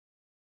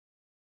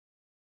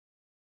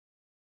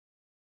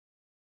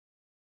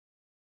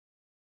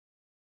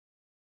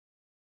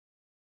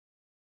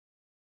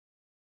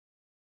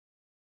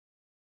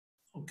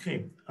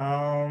Okay.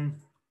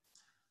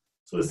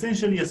 So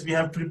essentially, yes, we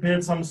have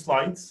prepared some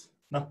slides,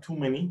 not too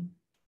many.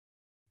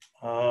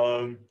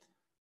 So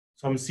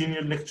I'm a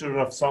senior lecturer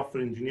of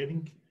software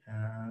engineering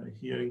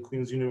here in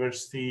Queen's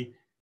University,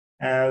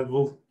 and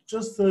we'll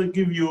just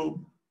give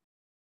you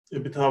a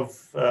bit of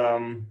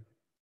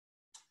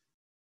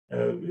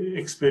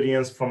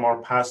experience from our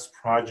past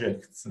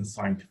projects in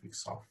scientific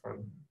software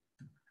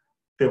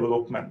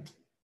development.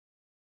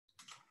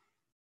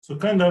 So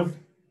kind of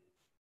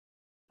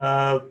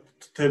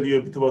to tell you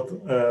a bit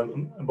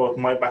about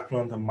my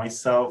background and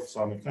myself.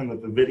 So I'm kind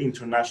of a very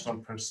international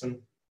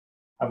person.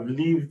 I've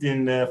lived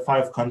in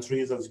 5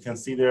 countries, as you can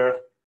see there.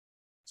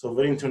 So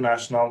very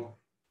international.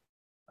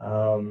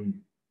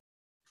 And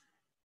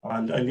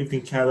I lived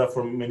in Canada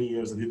for many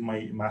years. I did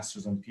my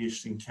master's and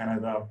PhD in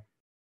Canada,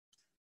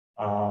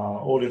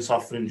 all in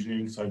software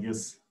engineering. So I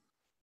guess,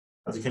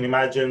 as you can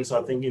imagine, so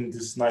I think in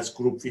this nice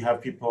group, we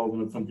have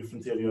people from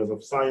different areas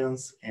of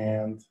science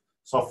and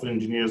software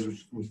engineers,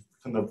 which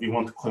we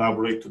want to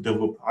collaborate to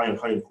develop higher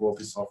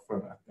quality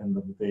software at the end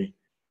of the day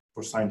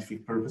for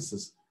scientific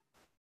purposes.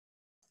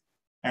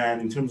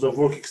 And in terms of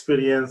work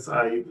experience,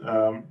 I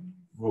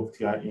worked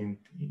in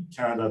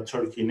Canada,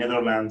 Turkey,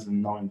 Netherlands,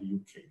 and now in the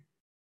UK.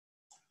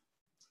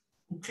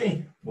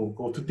 Okay, we'll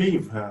go to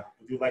Dave.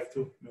 Would you like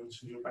to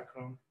mention your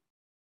background?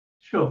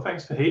 Sure,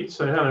 thanks Vahid.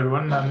 So hello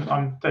everyone,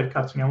 I'm Dave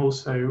Cutting. I'm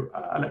also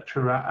a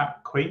lecturer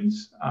at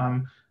Queen's.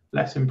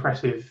 Less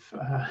impressive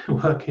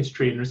work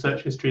history and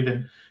research history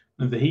than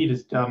Vahid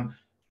has done,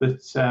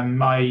 but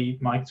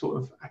my sort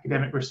of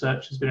academic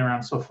research has been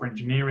around software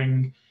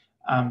engineering,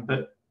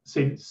 but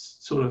since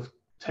sort of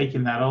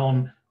taking that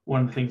on,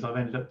 one of the things I've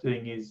ended up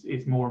doing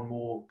is more and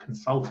more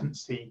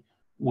consultancy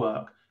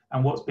work.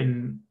 And what's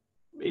been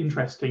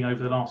interesting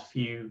over the last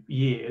few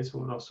years,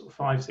 or the last sort of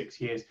 5-6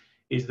 years,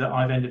 is that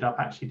I've ended up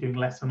actually doing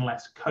less and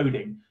less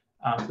coding,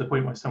 to the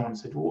point where someone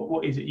said, well,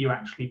 what is it you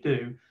actually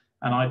do?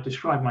 And I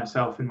describe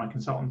myself in my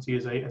consultancy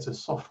as a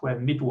software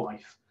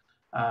midwife,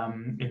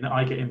 in that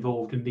I get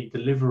involved in the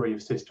delivery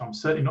of systems. I'm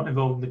certainly not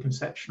involved in the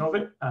conception of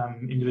it.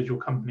 Individual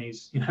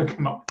companies,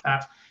 come up with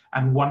that,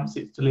 and once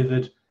it's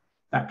delivered,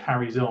 that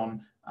carries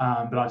on.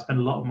 But I spend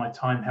a lot of my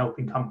time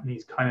helping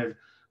companies kind of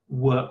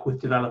work with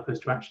developers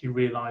to actually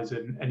realize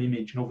an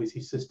image, and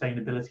obviously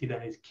sustainability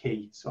then is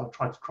key. So I'll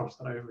try to cross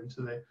that over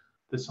into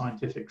the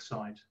scientific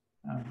side.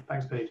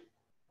 Thanks, Pete.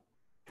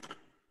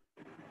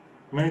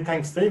 Many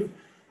thanks, Dave.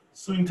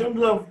 So in terms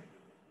of,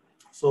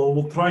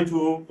 we'll try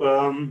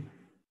to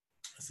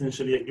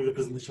essentially give a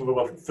presentation for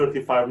about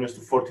 35 minutes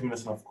to 40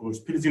 minutes, and of course,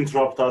 please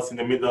interrupt us in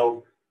the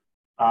middle,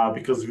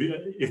 because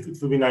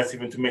it will be nice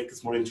even to make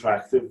this more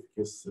interactive,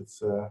 because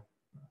it's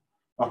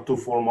not too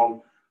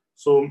formal.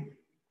 So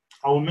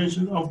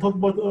I'll talk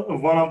about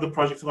one of the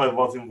projects that I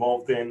was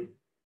involved in,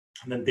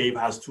 and then Dave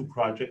has 2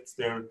 projects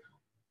there.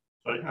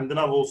 Sorry, and then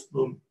I'll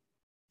also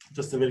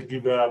just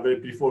give a very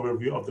brief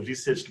overview of the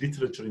research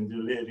literature in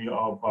the area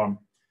of,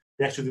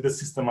 we actually did a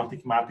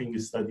systematic mapping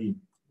study,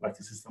 like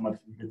a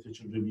systematic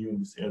literature review in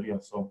this area.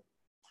 So,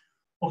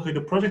 okay,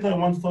 the project I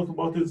want to talk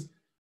about is,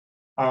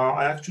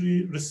 I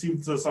actually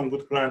received some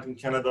good grant in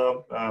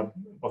Canada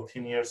about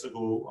 10 years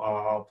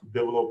ago to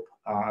develop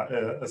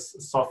a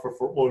software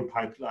for oil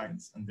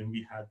pipelines. And then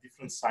we had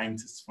different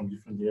scientists from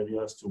different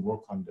areas to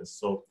work on this.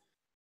 So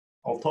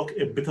I'll talk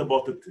a bit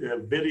about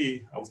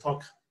it. I'll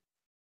talk,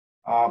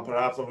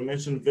 perhaps I'll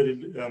mention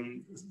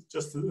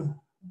just a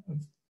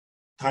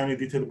tiny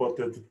detail about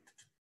the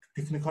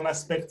technical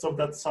aspects of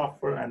that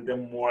software, and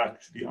then more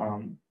actually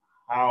on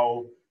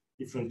how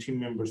different team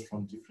members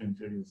from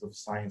different areas of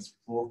science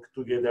work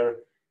together,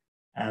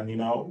 and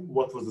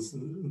what was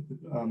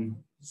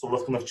so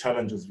what kind of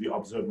challenges we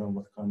observed, and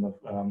what kind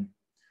of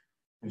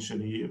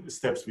essentially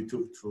steps we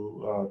took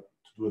to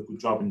do a good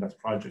job in that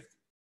project.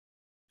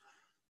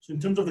 So in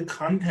terms of the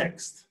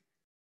context,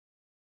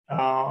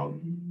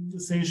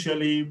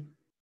 essentially,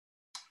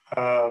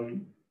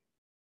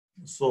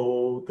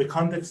 so the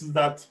context is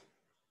that,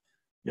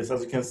 yes,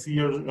 as you can see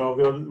here,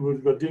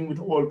 we're dealing with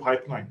oil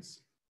pipelines.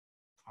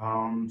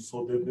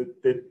 So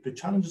the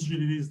challenge is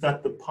really is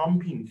that the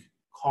pumping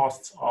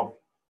costs of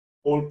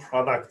oil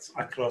products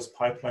across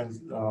pipelines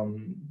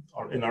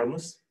are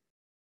enormous.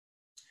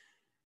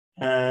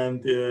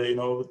 And the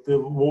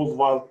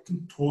worldwide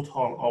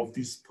total of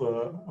these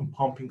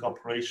pumping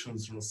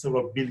operations are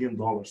several $billion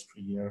per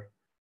year.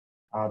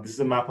 This is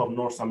a map of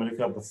North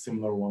America, but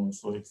similar one.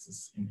 So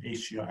it's in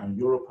Asia and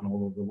Europe and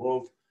all over the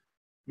world.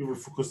 We were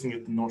focusing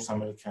at the North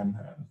American,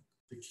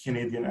 the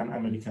Canadian and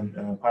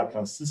American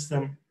pipeline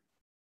system.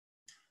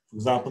 For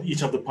example,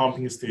 each of the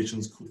pumping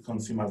stations could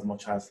consume as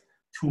much as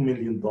 $2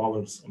 million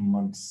a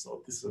month.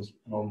 So this is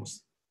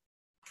enormous.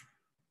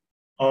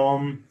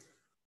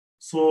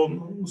 So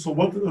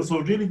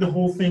really the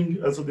whole thing,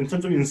 so in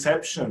terms of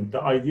inception,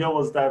 the idea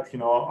was that,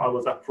 I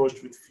was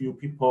approached with few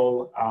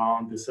people,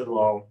 they said,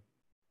 well,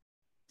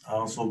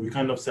 so we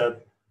kind of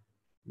said,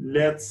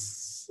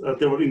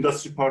 there were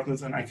industry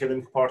partners and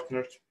academic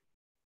partners.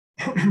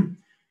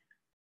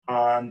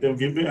 And then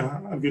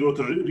we wrote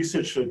a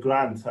research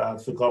grant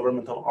to the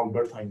government of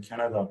Alberta in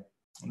Canada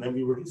And then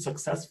we were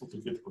successful to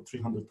get about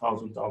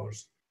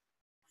 $300,000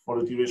 for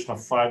a duration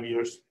of 5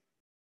 years.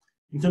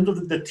 In terms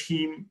of the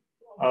team,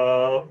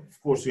 of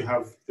course, you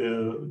have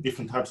the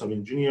different types of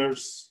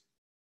engineers,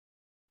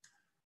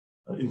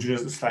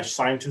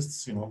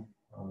 engineers/scientists,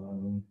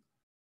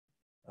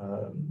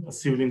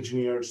 civil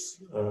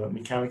engineers,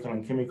 mechanical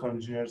and chemical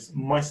engineers.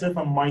 Myself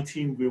and my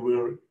team, we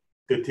were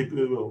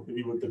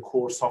the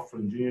core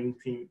software engineering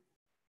team.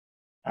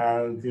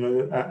 And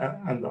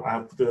and I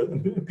have put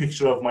a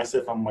picture of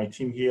myself and my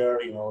team here.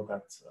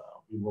 That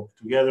we work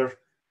together.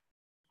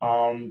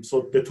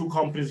 So the two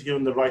companies here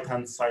on the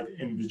right-hand side,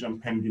 Enbridge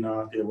and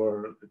Pembina, they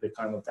were the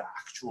kind of the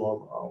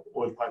actual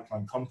oil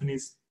pipeline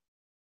companies.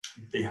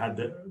 They had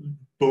the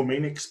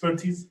domain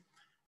expertise.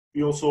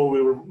 We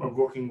were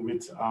working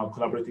with,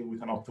 collaborating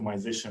with an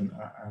optimization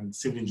and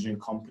civil engineering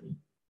company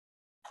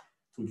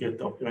to get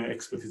the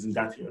expertise in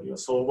that area.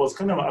 So it was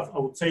kind of, I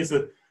would say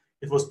that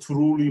it was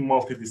truly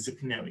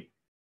multidisciplinary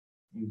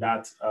in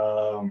that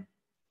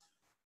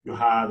you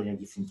had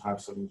different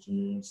types of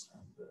engineers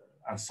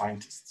and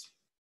scientists.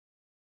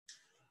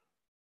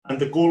 And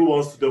the goal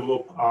was to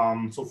develop,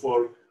 so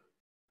for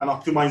an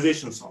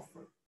optimization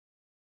software,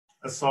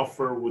 a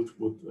software would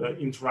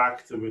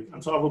interact with,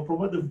 and so I will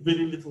provide a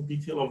very little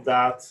detail of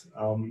that.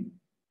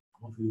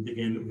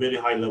 Again, very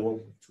high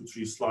level,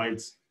 2-3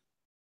 slides.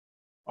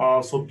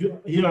 So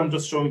here I'm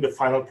just showing the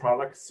final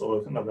product.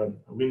 So kind of a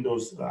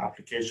Windows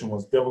application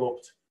was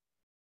developed.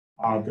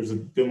 There's a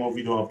demo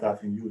video of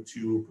that in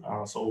YouTube.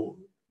 So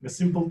in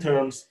simple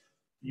terms,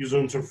 user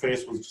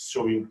interface was just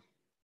showing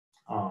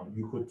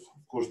you could,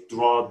 of course,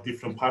 draw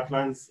different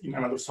pipelines in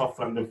another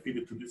software and then feed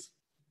it to this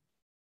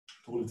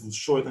tool. It will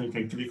show it, and you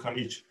can click on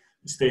each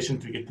station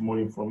to get more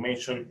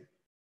information.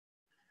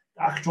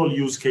 The actual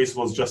use case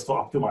was just to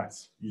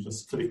optimize. You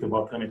just click the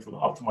button, it will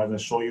optimize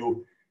and show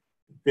you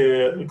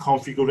the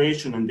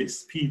configuration and the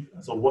speed,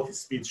 so what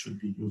speed should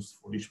be used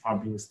for each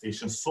pumping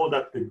station so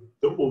that the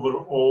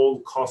overall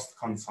cost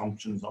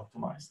consumption is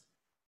optimized.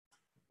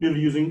 We were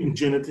using in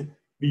generative,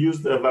 we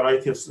used a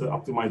variety of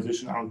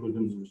optimization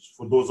algorithms, which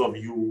for those of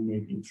you who may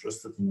be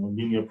interested in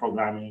linear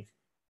programming,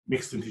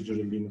 mixed integer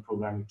linear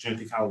programming,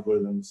 genetic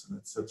algorithms, and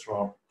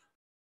etc.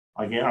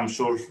 Again, I'm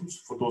sure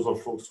for those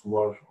of folks who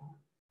are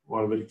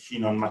very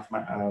keen on math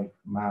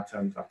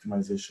and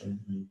optimization,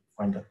 we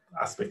find that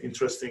aspect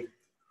interesting.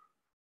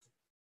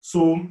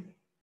 So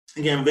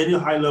again, very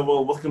high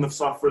level, what kind of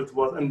software it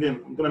was, and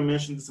then I'm going to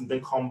mention this and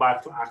then come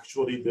back to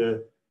actually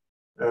the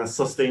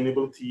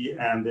sustainability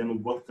and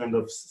then what kind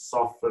of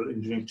software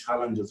engineering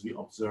challenges we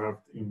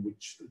observed in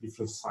which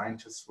different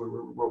scientists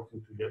were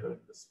working together in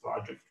this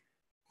project.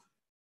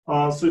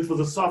 So it was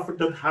a software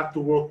that had to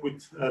work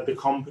with the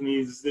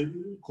company's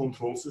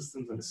control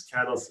systems and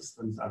SCADA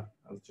systems, as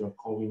they are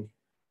calling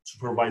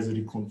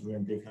supervisory control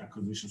and data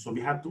acquisition. So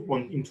we had to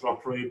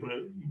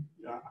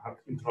have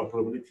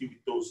interoperability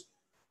with those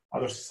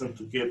other systems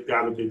to get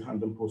gather data and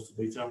then post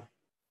the data.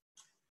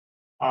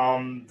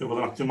 There was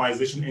an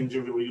optimization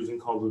engine we were using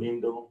called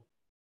Lindo,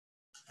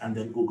 and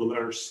then Google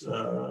Earth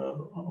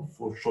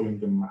for showing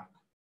the map.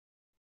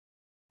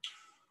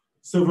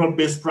 Several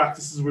best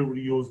practices were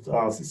used,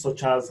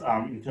 such as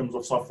in terms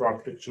of software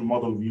architecture,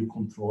 model view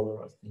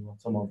controller. I think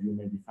some of you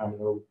may be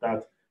familiar with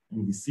that,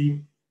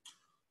 MVC.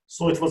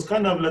 So it was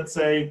kind of, let's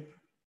say,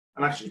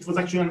 it was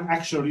actually an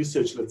action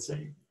research, let's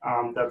say,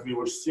 that we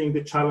were seeing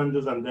the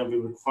challenges and then we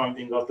were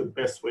finding out the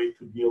best way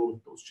to deal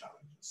with those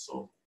challenges.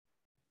 So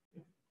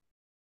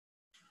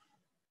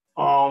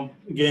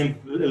again,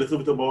 a little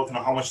bit about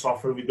how much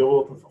software we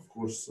developed. Of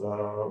course,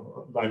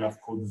 line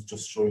of code is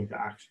just showing the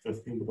actual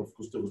thing, but of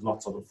course there was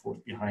lots of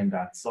effort behind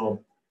that.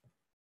 So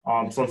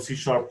some C#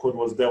 code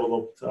was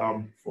developed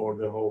for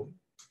the whole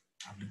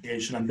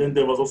application, and then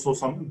there was also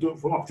some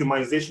for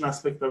optimization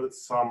aspect of it,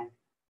 some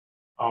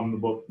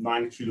about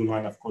 9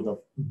 kiloline of code of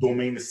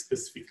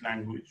domain-specific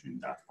language in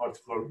that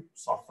particular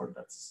software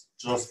that's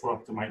just for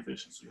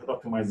optimization. So you had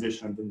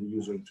optimization and then the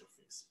user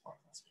interface part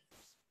aspect.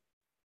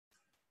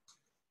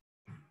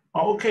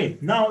 Okay,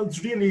 now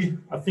it's really,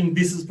 I think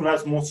this is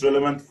perhaps most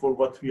relevant for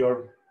what we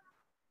are,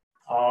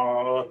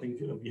 I think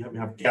we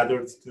have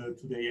gathered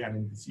today and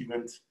in this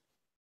event.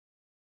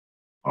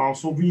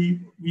 So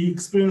we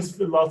experienced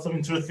lots of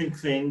interesting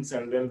things,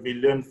 and then we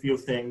learned few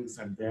things,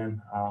 and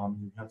then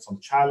we had some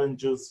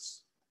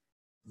challenges.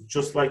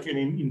 Just like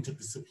any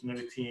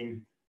interdisciplinary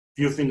team,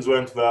 few things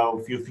went well,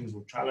 few things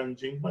were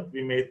challenging, but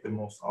we made the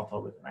most out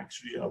of it. And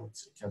actually, I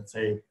can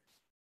say,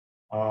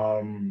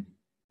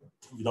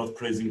 without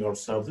praising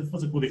ourselves, it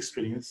was a good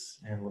experience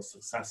and was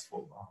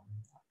successful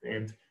at the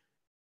end.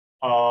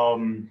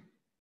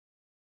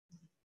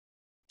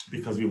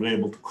 Because we were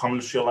able to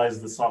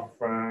commercialize the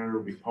software,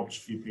 we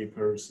published few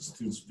papers,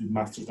 students did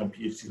masters and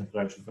PhDs and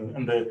graduates,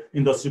 and the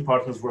industry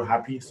partners were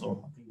happy.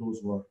 So I think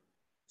those were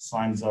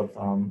signs of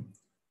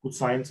good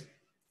signs.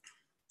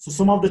 So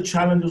some of the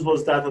challenges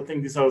was that I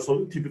think these are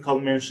also typical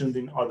mentioned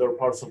in other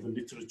parts of the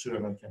literature,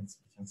 and I can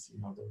see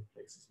in other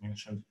places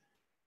mentioned.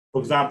 For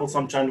example,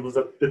 some challenge was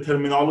that the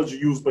terminology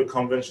used by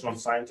conventional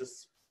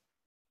scientists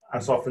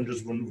and software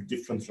engineers were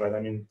different, right? I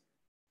mean,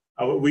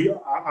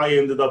 I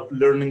ended up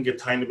learning a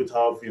tiny bit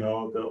of,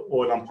 the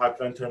oil and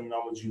pipeline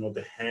terminology,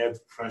 the head,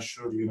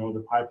 pressure,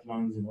 the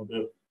pipelines,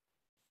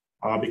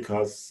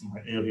 because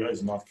my area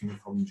is not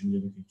chemical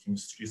engineering and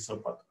chemistry, so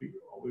but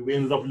we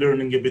ended up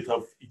learning a bit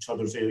of each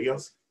other's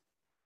areas.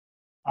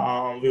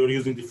 We were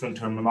using different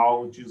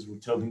terminologies. We're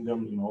telling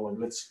them,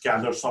 let's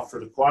gather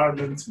software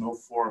requirements,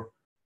 for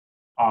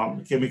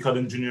chemical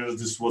engineers,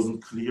 this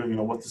wasn't clear,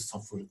 what is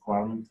software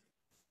requirement.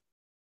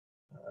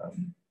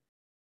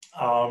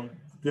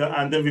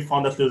 And then we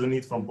found that there's a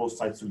need from both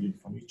sides to learn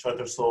from each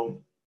other. So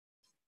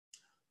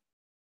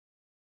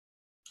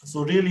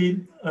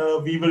really,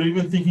 we were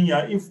even thinking,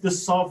 if the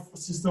soft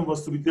system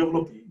was to be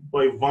developed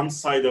by one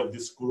side of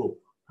this group,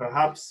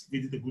 perhaps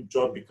we did a good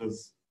job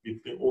because we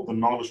put all the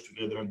knowledge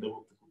together and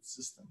developed a good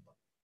system.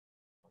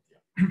 But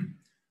yeah.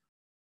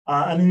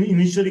 And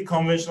initially,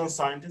 conventional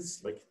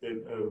scientists, like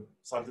the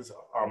scientists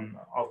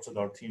outside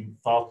our team,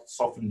 thought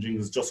software engineering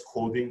is just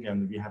coding,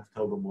 and we had to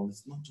tell them, well,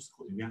 it's not just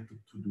coding. We have to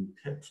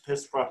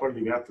test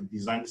properly. We have to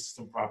design the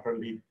system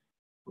properly.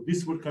 So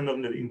these were kind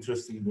of the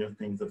interesting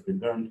things that we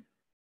learned.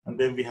 And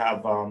then we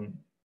have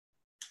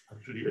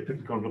actually a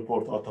technical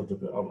report out of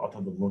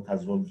the book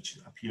as well, which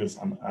appears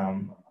on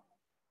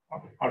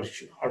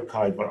archive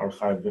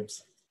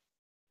website.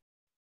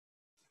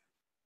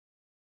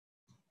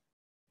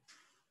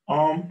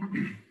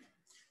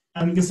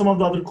 And some of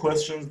the other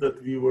questions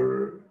that we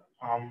were,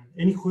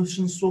 any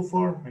questions so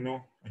far? I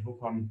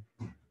hope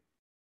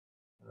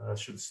I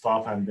should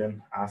stop and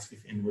then ask if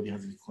anybody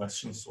has any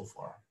questions so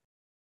far.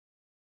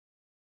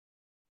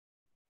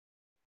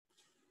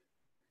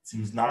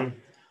 Seems none.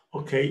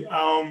 Okay.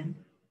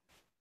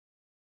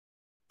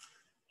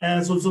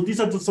 And so these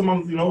are just some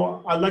of,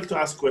 I like to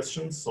ask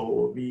questions.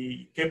 So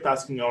we kept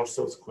asking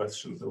ourselves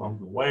questions along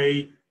the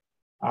way.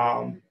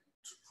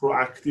 To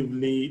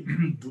proactively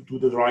do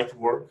the right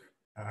work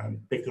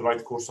and take the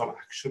right course of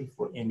action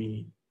for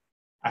any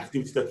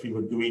activity that we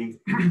were doing.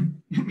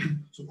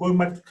 So going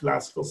back to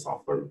classical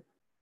software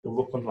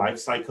development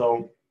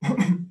lifecycle,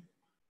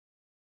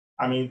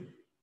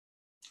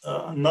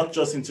 not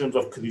just in terms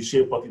of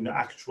cliche, but in the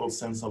actual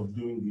sense of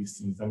doing these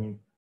things.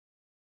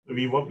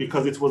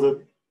 Because it was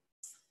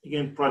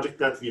again, project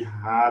that we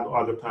had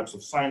other types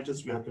of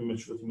scientists, we had to make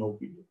sure that,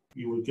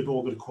 we would get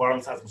all the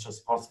requirements as much as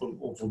possible.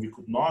 Also, we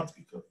could not,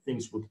 because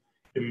things would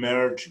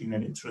emerge in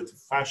an iterative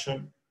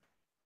fashion.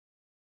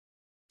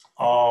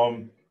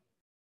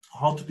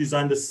 How to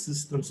design the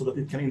system so that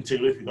it can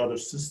integrate with other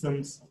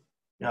systems.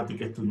 You have to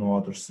get to know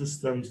other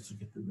systems, to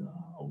get to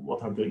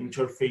what are the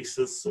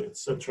interfaces, so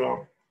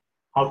etc.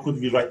 How could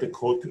we write the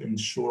code to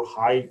ensure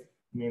high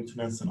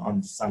maintenance and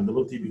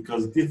understandability?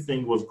 Because this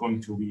thing was going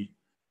to be,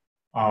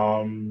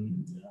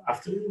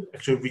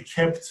 we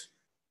kept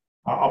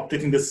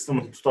updating the system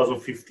in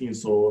 2015.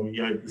 So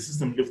the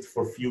system lived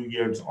for a few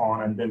years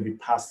on, and then we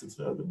passed it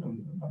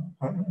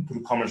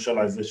through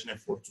commercialization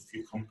effort to a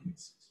few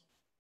companies.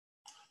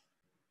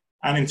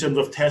 And in terms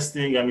of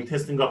testing,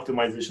 testing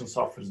optimization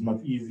software is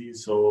not easy.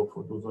 So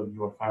for those of you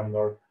who are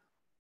familiar,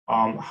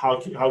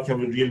 how can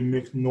we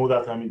really know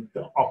that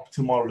the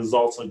optimal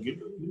results are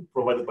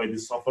provided by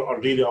this software are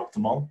really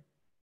optimal?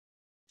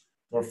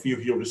 There are a few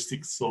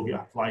heuristics, so we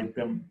applied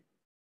them,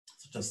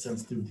 such as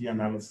sensitivity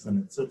analysis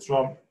and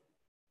etc.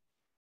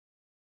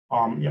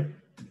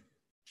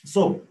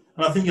 So,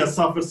 and I think as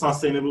software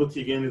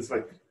sustainability, again, is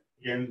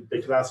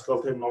the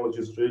classical terminology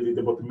is really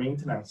about the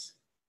maintenance.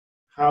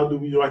 How do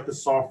we write the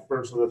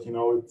software so that,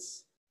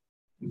 it's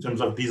in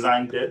terms of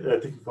design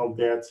technical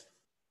debt,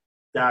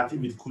 that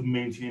we could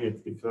maintain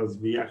it? Because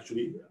we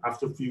actually,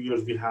 after a few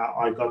years,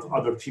 I got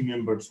other team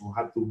members who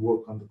had to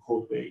work on the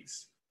code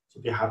base. So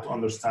they had to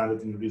understand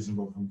it in a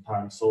reasonable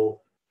time.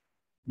 So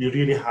we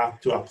really have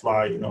to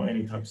apply,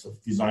 any types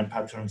of design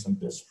patterns and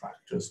best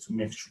practice to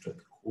make sure that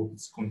the code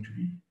is going to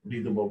be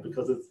readable,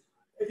 because it's,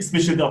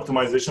 especially the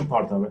optimization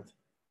part of it,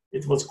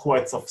 it was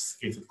quite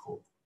sophisticated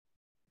code.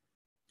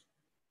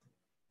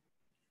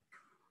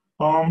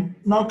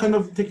 Now kind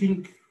of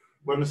taking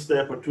one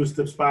step or two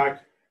steps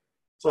back.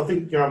 So I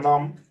think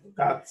now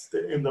that's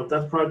the end of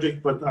that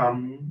project, but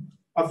I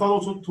thought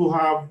also to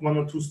have one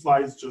or two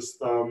slides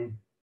just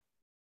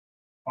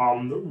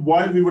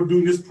while we were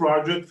doing this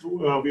project,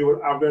 we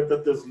were aware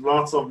that there's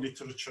lots of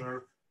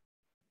literature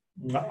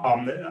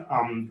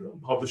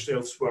published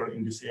elsewhere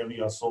in this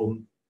area. So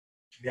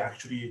we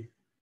actually,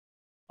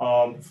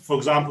 for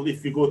example,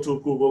 if we go to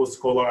Google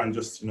Scholar and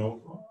just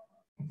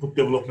put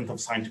development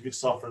of scientific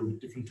software with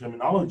different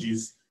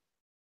terminologies,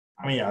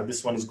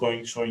 this one is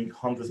showing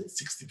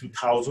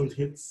 162,000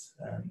 hits,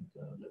 and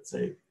let's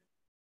say,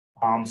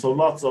 so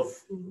lots of.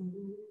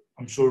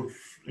 I'm sure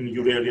in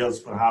your areas,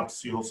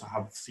 perhaps you also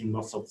have seen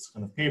lots of this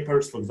kind of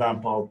papers. For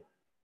example,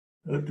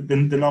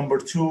 the number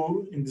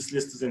 2 in this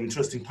list is an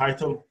interesting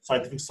title: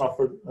 scientific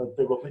software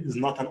development is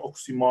not an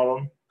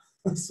oxymoron.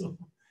 So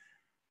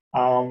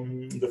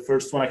the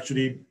first one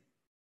actually,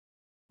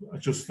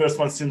 the first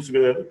one seems to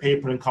be a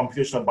paper in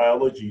computational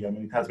biology.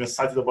 It has been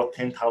cited about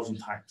 10,000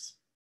 times.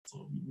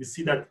 So we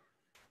see that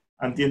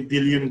and then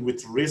dealing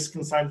with risk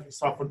in scientific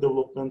software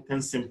development,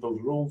 10 simple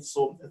rules,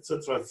 so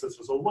etc.,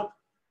 etc. So what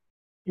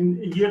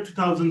in year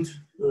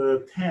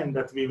 2010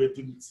 that we were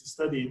doing this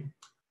study,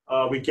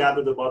 we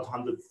gathered about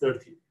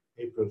 130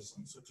 papers.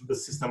 So to the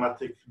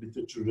systematic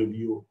literature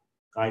review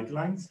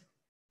guidelines.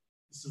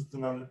 This is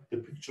the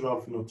picture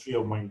of three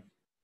of my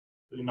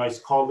very nice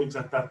colleagues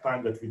at that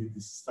time that we did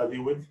this study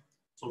with.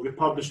 So we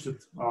published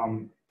it.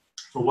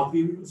 So what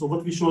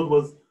we showed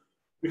was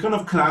we kind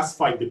of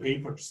classified the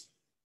papers.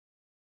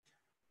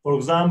 For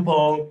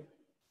example,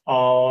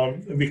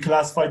 we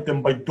classified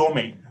them by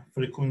domain,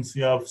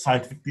 frequency of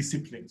scientific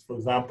disciplines. For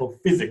example,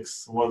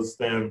 physics was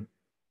there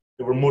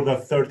were more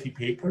than 30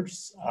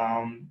 papers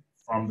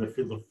from the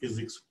field of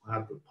physics who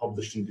had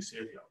published in this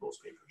area, those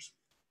papers.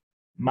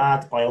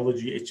 Math,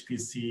 biology,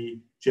 HPC,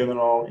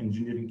 general,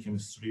 engineering,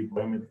 chemistry,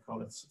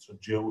 biomedical, etc.,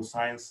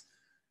 geoscience,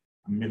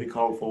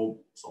 medical,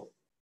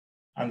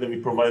 and then we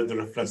provided the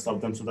reference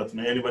of them so that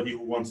anybody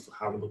who wants to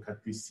have a look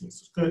at these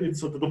things.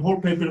 So the whole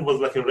paper was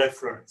like a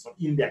reference or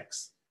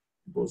index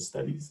to those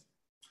studies.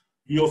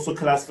 We also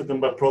classified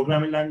them by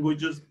programming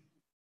languages.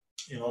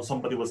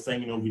 Somebody was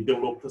saying, we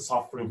developed a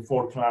software in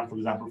Fortran, for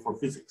example, for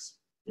physics.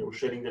 They were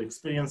sharing their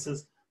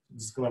experiences.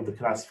 This is kind of the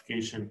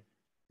classification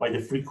by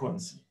the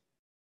frequency.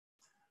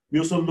 We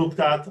also looked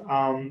at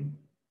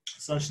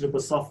essentially the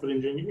software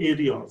engineering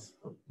areas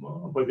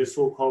by the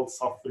so-called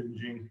software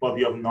engineering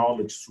body of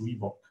knowledge,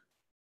 SWIBOK.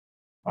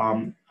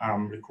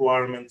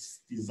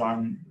 Requirements,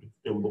 design,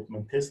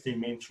 development, testing,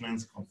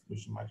 maintenance,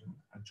 configuration management,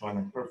 agile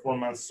and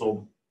performance.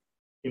 So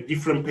in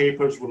different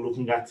papers, we're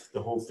looking at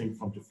the whole thing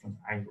from different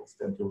angles.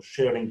 Then they're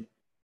sharing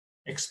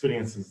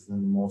experiences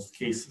in most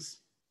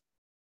cases.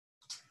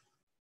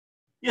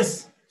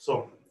 Yes,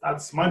 so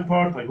that's my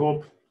part. I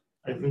hope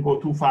I didn't go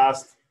too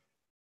fast.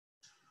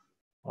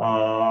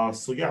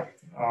 So yeah,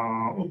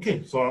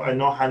 okay, so I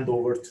now hand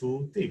over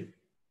to Dave.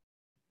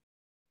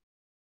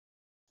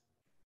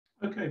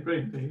 Okay,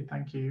 brilliant.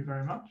 Thank you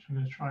very much. I'm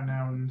going to try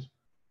now and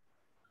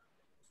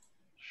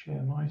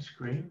share my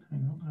screen.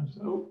 Hang on.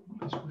 Oh,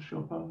 let's push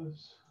up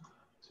others.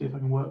 See if I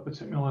can work with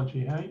technology.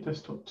 Hey,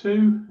 desktop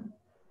 2,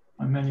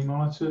 my many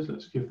monitors.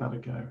 Let's give that a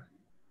go.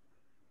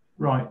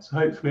 Right, so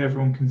hopefully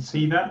everyone can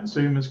see that.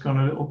 Zoom has gone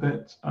a little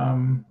bit.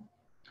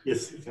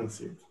 Yes, you can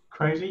see it.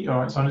 Crazy. All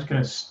right, so I'm just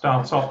going to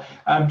start off.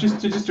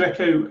 Just to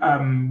echo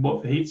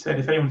what Vahid said,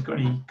 if anyone's got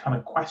any kind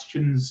of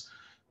questions,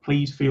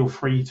 please feel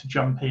free to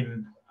jump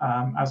in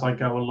as I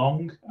go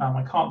along.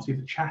 I can't see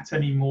the chat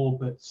anymore,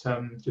 but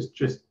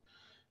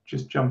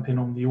just jump in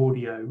on the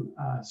audio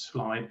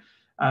slide.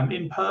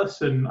 In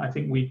person, I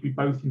think we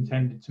both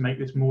intended to make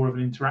this more of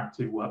an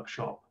interactive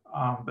workshop,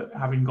 but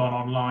having gone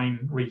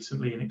online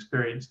recently and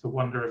experienced the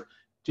wonder of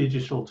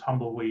digital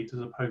tumbleweeds as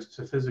opposed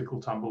to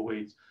physical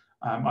tumbleweeds,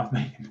 I've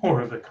made it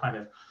more of a kind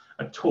of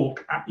a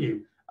talk at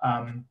you.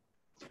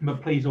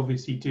 But please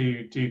obviously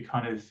do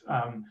kind of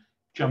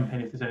jump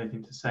in if there's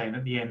anything to say, and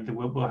at the end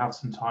we'll have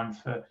some time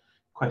for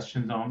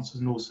questions and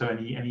answers, and also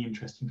any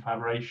interesting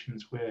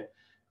collaborations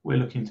we're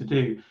looking to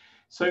do.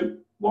 So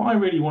what I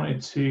really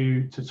wanted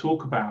to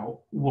talk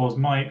about was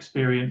my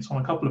experience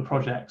on a couple of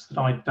projects that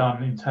I'd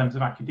done in terms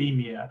of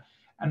academia,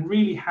 and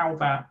really how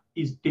that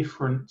is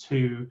different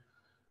to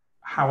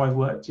how I've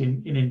worked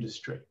in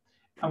industry.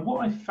 And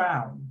what I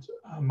found,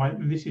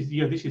 this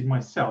is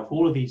myself.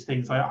 All of these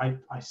things I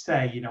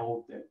say,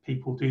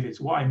 people do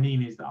this. What I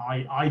mean is that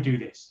I do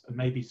this, and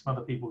maybe some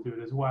other people do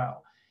it as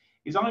well.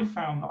 Is I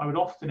found that I would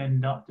often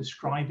end up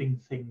describing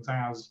things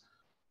as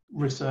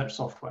research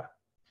software.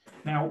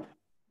 Now,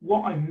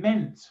 what I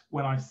meant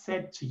when I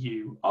said to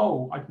you,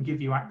 oh, I can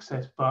give you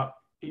access, but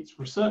it's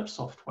research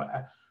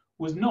software,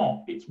 was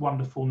not it's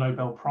wonderful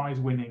Nobel Prize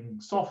winning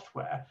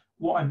software.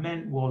 What I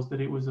meant was that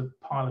it was a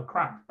pile of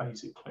crap,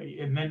 basically.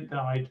 It meant that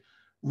I'd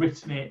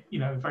written it,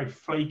 very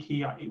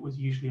flaky. It was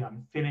usually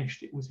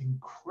unfinished. It was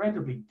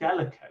incredibly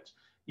delicate.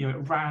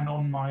 It ran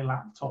on my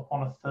laptop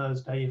on a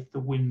Thursday if the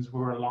winds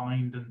were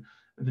aligned and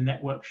the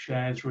network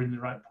shares were in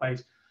the right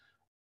place.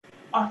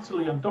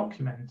 Utterly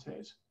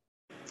undocumented.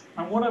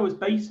 And what I was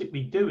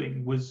basically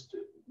doing was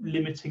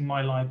limiting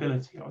my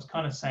liability. I was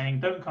kind of saying,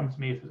 don't come to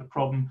me if there's a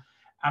problem.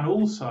 And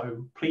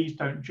also, please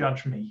don't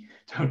judge me.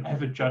 Don't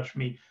ever judge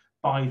me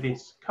by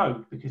this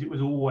code, because it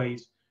was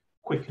always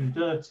quick and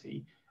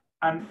dirty.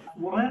 And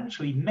what I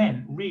actually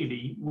meant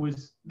really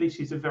was this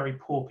is a very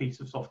poor piece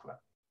of software.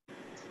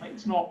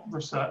 It's not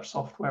research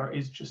software. It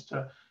is just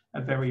a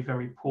very,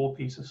 very poor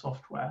piece of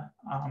software,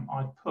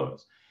 I'd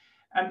put.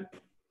 And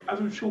as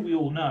I'm sure we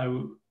all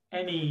know,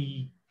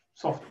 any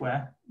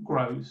software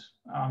grows,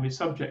 is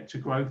subject to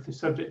growth, is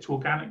subject to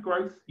organic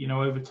growth.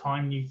 Over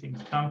time, new things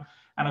come.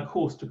 And of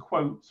course, to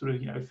quote sort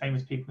of,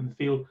 famous people in the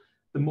field,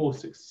 the more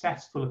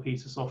successful a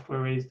piece of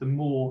software is, the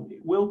more it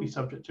will be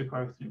subject to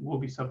growth and it will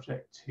be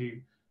subject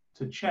to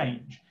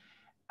change.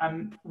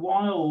 And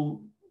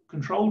while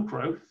controlled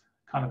growth,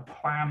 kind of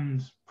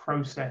planned,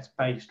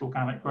 process-based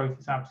organic growth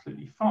is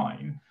absolutely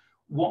fine,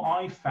 what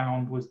I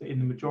found was that in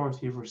the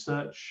majority of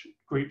research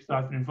groups that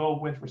I've been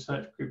involved with,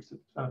 research groups that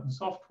develop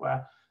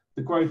software,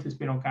 the growth has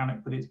been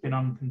organic, but it's been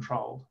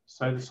uncontrolled.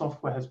 So the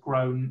software has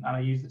grown, and I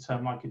use the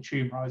term like a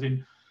tumor.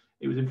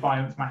 It was in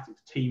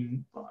bioinformatics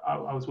team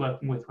I was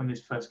working with when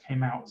this first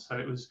came out. So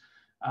it was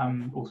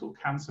all sort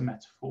of cancer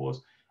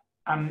metaphors.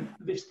 And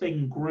this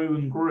thing grew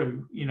and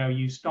grew. You know,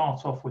 you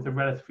start off with a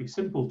relatively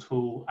simple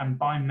tool, and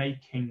by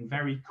making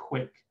very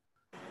quick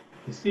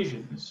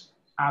decisions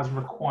as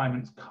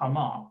requirements come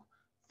up,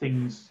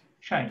 things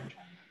change.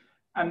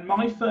 And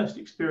my first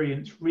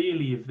experience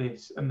really of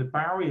this and the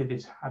barrier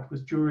this had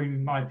was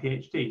during my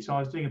PhD. So I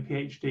was doing a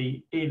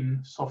PhD in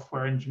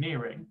software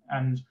engineering,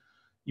 and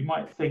you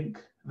might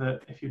think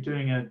that if you're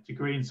doing a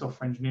degree in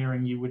software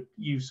engineering, you would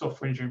use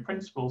software engineering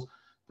principles.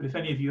 But if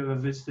any of you ever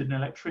visited an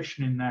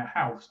electrician in their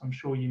house, I'm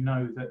sure you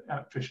know that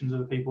electricians are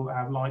the people that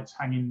have lights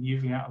hanging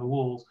usually out of the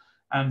walls.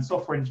 And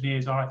software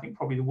engineers are, I think,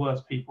 probably the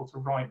worst people to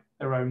write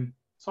their own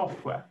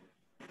software.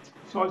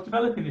 So I was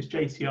developing this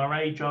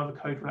JCRA, Java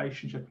Code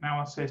Relationship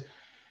Analysis,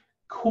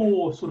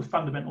 core sort of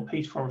fundamental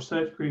piece for our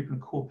research group and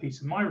a core piece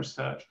of my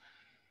research.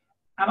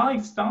 And I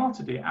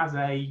started it as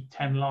a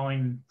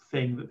 10-line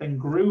thing that then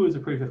grew as a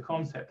proof of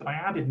concept. And I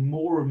added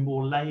more and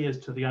more layers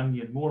to the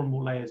onion, more and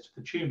more layers to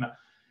the tumor,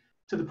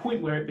 to the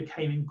point where it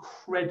became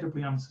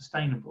incredibly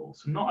unsustainable.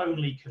 So not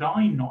only could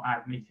I not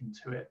add anything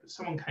to it, but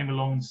someone came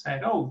along and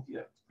said, oh, yeah,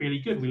 it's really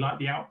good. We like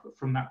the output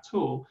from that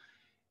tool.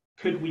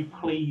 Could we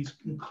please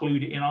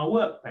include it in our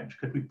workbench?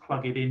 Could we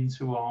plug it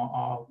into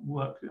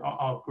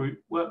our group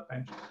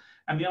workbench?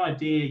 And the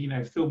idea, you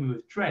know, filled me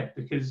with dread,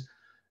 because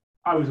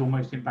I was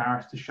almost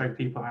embarrassed to show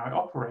people how it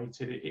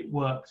operated. It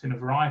worked in a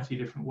variety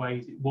of different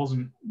ways. It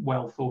wasn't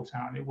well thought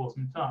out, and it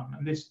wasn't done.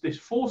 And this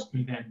forced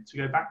me then to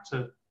go back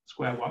to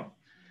square one,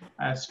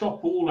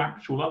 stop all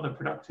actual other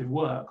productive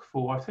work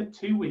for, I said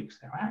 2 weeks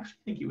there, I actually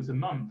think it was a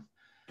month,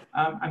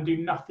 and do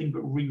nothing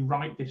but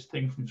rewrite this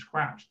thing from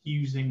scratch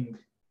using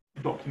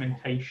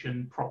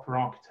documentation, proper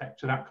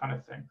architecture, that kind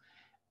of thing.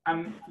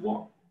 And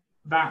what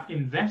that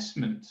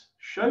investment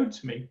showed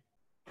to me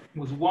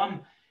was, one,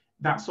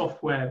 that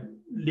software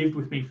lived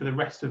with me for the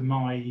rest of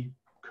my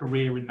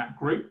career in that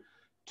group.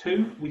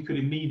 Two, we could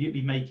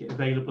immediately make it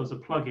available as a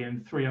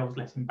plugin. Three, I was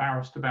less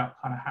embarrassed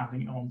about kind of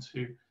handing it on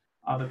to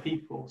other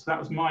people. So that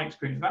was my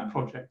experience with that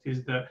project,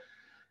 is that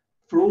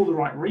for all the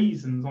right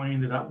reasons, I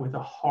ended up with a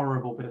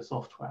horrible bit of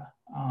software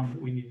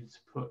that we needed to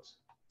put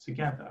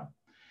together.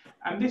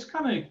 And this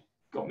kind of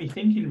got me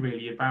thinking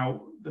really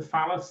about the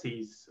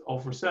fallacies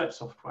of research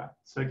software.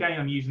 So again,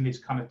 I'm using this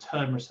kind of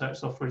term research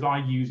software as I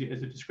use it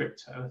as a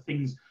descriptor,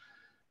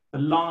 the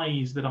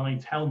lies that I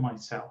tell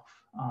myself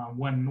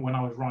when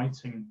I was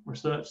writing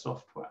research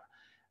software.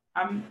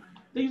 And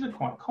these are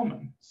quite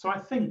common. So I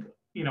think,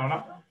 you know,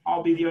 and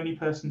I'll be the only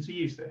person to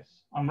use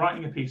this. I'm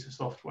writing a piece of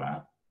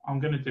software. I'm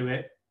going to do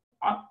it.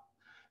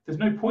 There's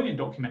no point in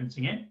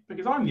documenting it,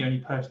 because I'm the only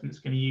person that's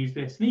going to use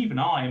this. And even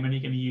I am only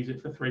going to use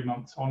it for 3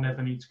 months. So I'll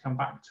never need to come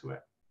back to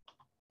it.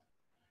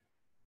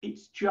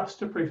 It's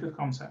just a proof of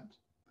concept.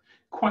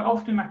 Quite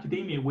often in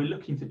academia, we're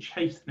looking to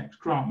chase the next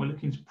grant. We're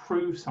looking to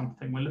prove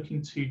something. We're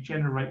looking to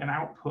generate an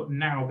output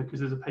now because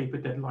there's a paper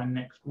deadline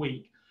next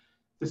week.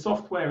 The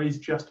software is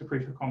just a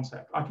proof of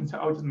concept. I can tell,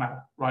 oh, it doesn't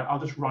matter, right?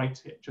 I'll just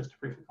write it, just a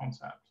proof of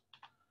concept.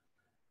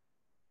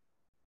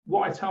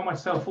 What I tell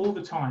myself all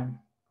the time,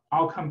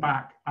 I'll come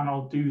back and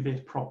I'll do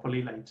this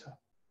properly later.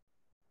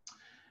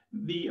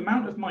 The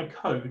amount of my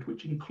code,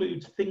 which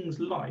includes things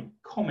like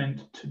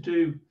comment, to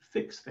do,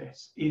 fix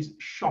this, is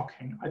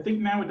shocking. I think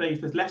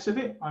nowadays there's less of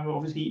it. I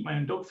obviously eat my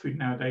own dog food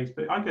nowadays,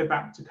 but I go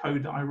back to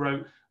code that I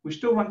wrote, which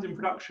still runs in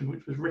production,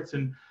 which was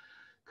written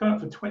kind of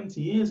for 20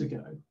 years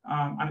ago,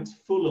 and it's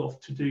full of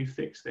to do,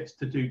 fix this,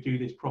 to do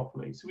this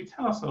properly. So we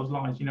tell ourselves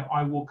lies, you know,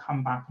 I will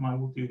come back and I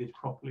will do this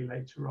properly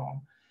later on.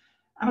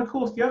 And of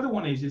course, the other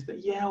one is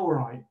that, yeah, all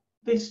right,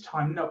 this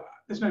time, no,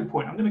 there's no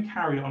point. I'm going to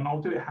carry on.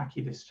 I'll do it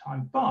hacky this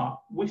time.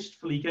 But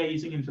wistfully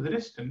gazing into the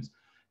distance,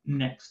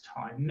 next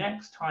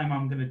time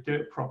I'm going to do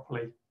it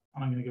properly,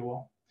 and I'm going to go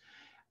on.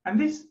 And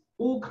this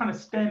all kind of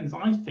stems,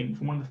 I think,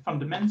 from one of the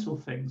fundamental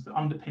things that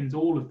underpins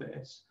all of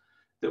this,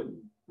 that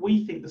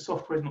we think the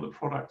software is not the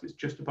product, it's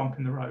just a bump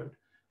in the road.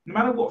 No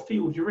matter what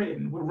field you're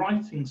in, we're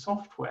writing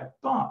software,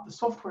 but the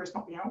software is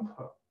not the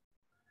output.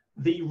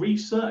 The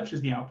research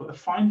is the output, the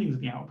findings are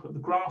the output, the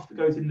graph that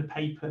goes in the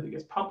paper that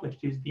gets published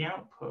is the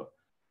output.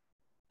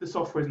 The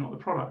software is not the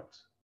product.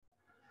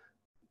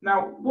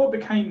 Now, what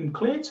became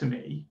clear to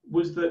me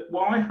was that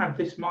while I had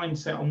this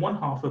mindset on one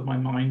half of my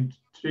mind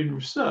to do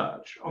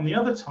research, on the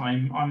other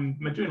time, I'm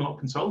doing a lot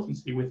of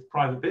consultancy with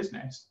private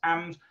business,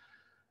 and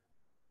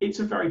it's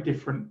a very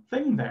different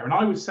thing there. And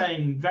I was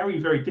saying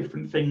very, very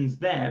different things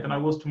there than I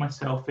was to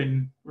myself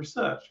in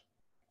research.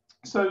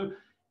 So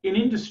in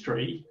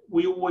industry,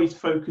 we always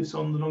focus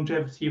on the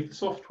longevity of the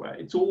software.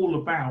 It's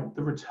all about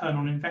the return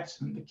on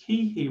investment. The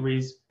key here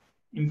is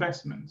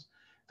investment.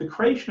 The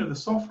creation of the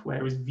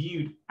software is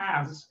viewed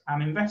as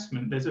an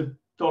investment. There's a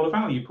dollar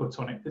value put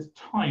on it. There's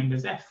time,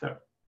 there's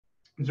effort,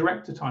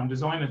 director time,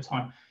 designer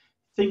time,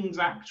 things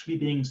actually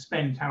being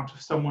spent out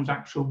of someone's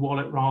actual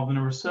wallet rather than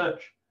a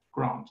research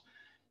grant.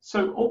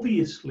 So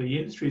obviously,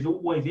 industry is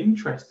always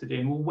interested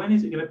in, well, when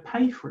is it going to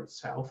pay for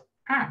itself,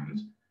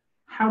 and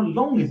how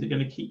long is it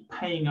going to keep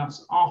paying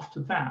us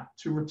after that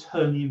to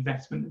return the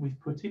investment that we've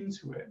put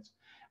into it?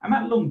 And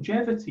that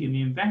longevity in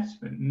the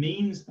investment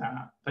means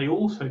that they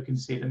also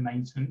consider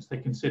maintenance, they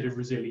consider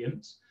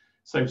resilience,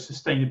 so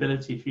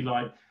sustainability, if you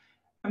like.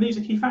 And these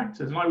are key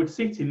factors. And I would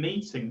sit in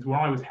meetings where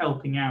I was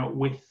helping out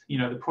with,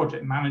 the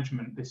project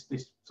management, this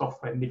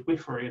software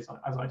midwifery,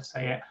 as I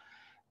say it,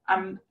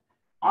 and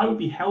I would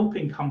be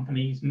helping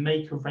companies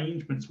make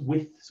arrangements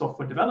with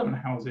software development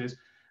houses.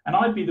 And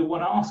I'd be the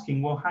one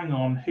asking, well, hang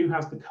on, who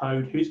has the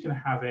code? Who's going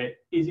to have it?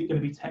 Is it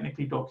going to be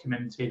technically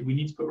documented? We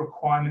need to put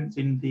requirements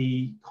in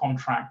the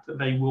contract that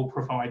they will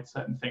provide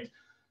certain things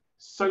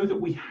so that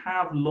we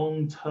have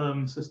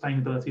long-term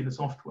sustainability of the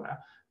software,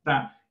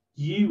 that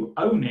you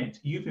own it,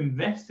 you've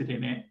invested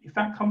in it. If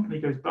that company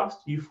goes bust,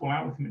 you fall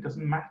out with them, it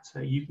doesn't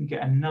matter. You can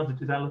get another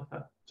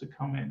developer to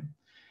come in.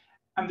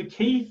 And the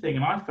key thing,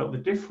 and I felt the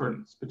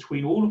difference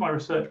between all of my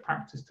research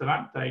practice to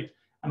that date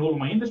and all of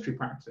my industry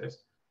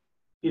practice,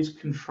 is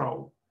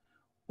control.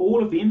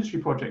 All of the industry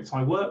projects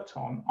I worked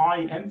on,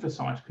 I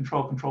emphasized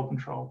control, control,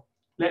 control.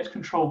 Let's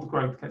control the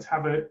growth. Let's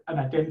have an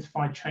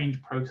identified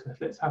change process.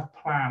 Let's have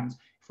plans.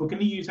 If we're going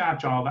to use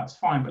Agile, that's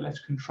fine, but let's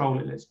control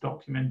it. Let's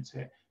document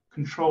it.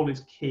 Control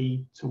is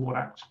key to what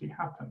actually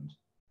happened.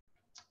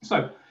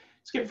 So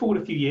skip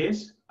forward a few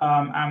years,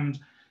 and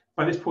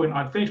by this point,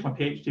 I'd finished my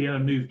PhD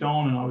and moved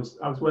on, and I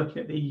was working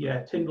at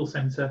the Tyndall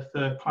Centre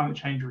for Climate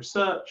Change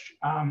Research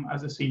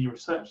as a senior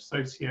research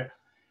associate.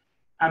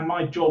 And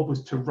my job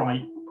was to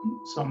write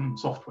some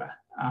software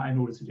in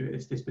order to do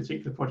this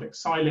particular project.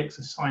 Silex,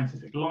 a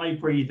scientific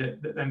library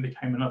that then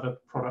became another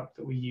product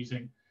that we're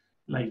using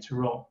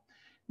later on.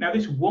 Now,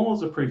 this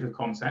was a proof of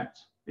concept.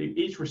 It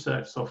is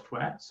research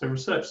software. So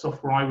research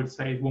software, I would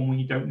say, is one where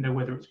you don't know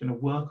whether it's going to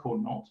work or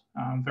not.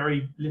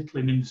 Very little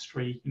in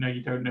industry,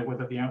 you don't know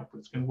whether the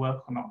output's going to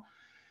work or not.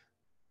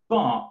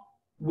 But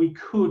we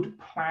could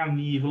plan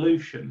the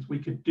evolutions. We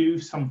could do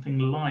something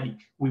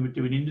like we would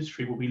do in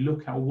industry, where we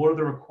look at what are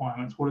the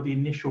requirements, what are the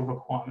initial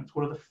requirements,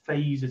 what are the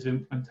phases of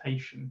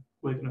implementation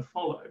we're going to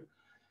follow.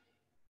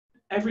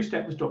 Every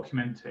step was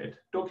documented.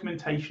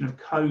 Documentation of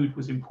code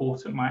was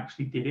important. I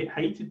actually did it,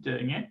 hated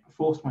doing it, I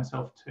forced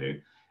myself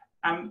to.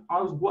 And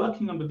I was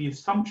working under the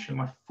assumption,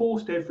 I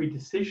forced every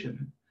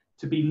decision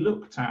to be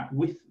looked at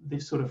with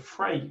this sort of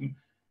frame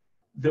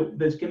that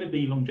there's going to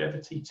be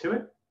longevity to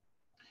it.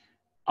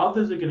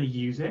 Others are going to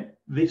use it.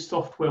 This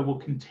software will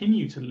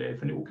continue to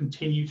live, and it will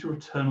continue to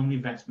return on the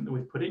investment that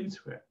we've put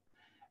into it.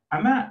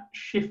 And that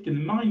shift in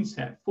the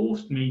mindset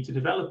forced me to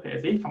develop it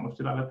as if I was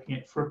developing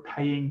it for a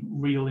paying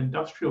real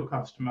industrial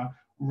customer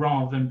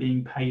rather than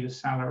being paid a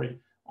salary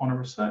on a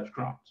research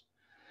grant.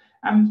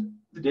 And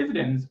the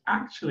dividends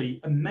actually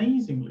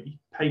amazingly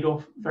paid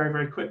off very,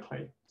 very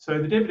quickly.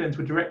 So the dividends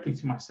were directly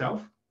to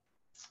myself.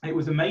 It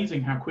was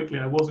amazing how quickly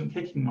I wasn't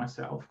kicking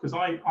myself, because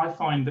I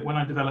find that when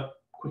I develop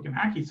quick and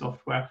hacky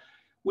software,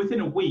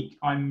 within a week,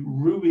 I'm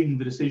ruining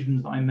the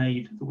decisions that I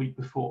made the week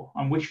before.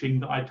 I'm wishing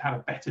that I'd had a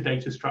better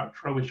data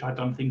structure. I wish I'd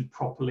done things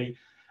properly.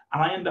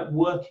 And I end up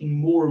working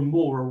more and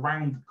more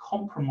around the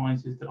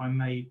compromises that I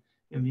made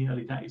in the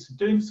early days. So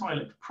doing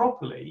Silex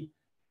properly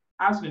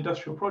as an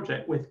industrial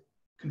project with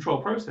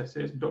control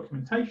processes and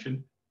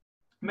documentation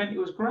meant it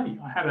was great.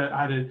 I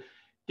had a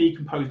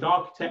decomposed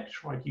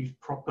architecture. I'd used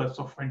proper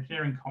software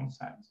engineering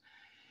concepts.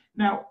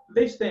 Now,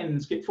 this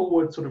then skipped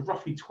forward sort of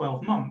roughly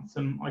 12 months,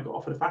 and I got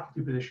offered a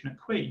faculty position at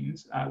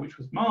Queen's, which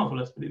was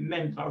marvellous, but it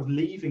meant I was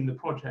leaving the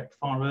project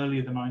far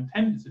earlier than I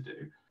intended to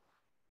do.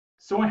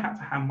 So I had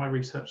to hand my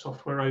research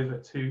software over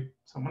to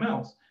someone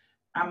else.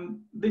 And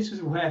this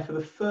is where, for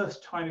the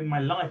first time in my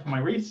life, in my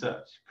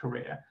research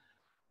career,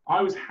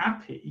 I was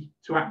happy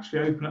to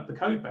actually open up the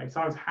code base.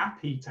 I was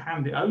happy to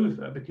hand it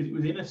over because it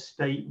was in a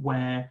state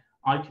where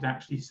I could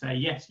actually say,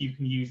 yes, you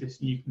can use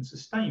this and you can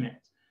sustain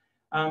it.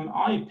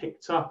 I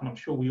picked up, and I'm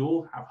sure we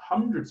all have,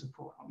 hundreds of,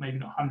 maybe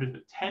not hundreds,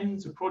 but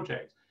tens of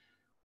projects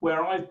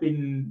where I've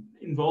been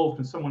involved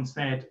and someone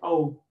said,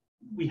 oh,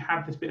 we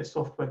have this bit of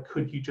software,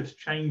 could you just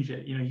change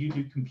it? You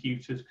do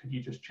computers, could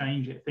you just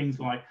change it?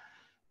 Things like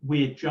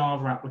weird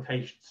Java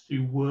applications to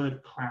do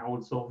word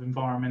clouds of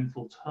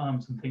environmental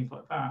terms and things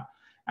like that.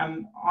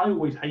 And I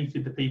always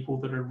hated the people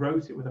that had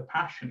wrote it with a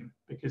passion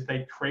because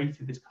they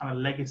created this kind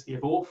of legacy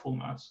of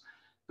awfulness.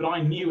 But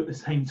I knew at the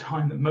same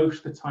time that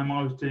most of the time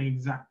I was doing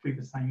exactly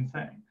the same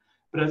thing.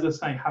 But as I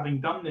say,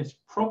 having done this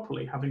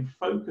properly, having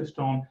focused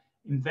on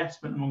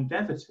investment and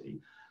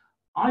longevity,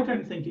 I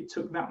don't think it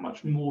took that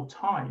much more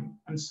time.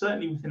 And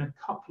certainly within a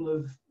couple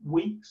of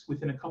weeks,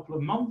 within a couple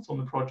of months on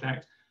the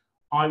project,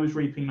 I was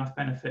reaping enough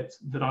benefits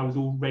that I was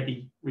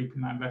already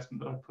reaping that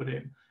investment that I put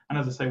in. And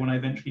as I say, when I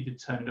eventually did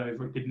turn it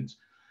over, it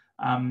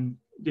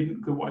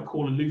didn't go what I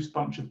call a loose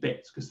bunch of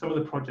bits, because some of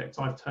the projects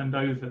I've turned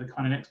over, the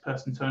kind of next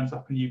person turns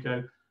up and you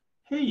go,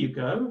 here you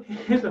go,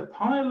 here's a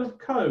pile of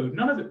code.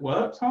 None of it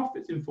works, half of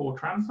it's in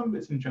Fortran, some of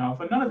it's in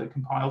Java, none of it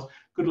compiles.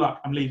 Good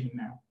luck, I'm leaving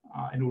now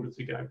in order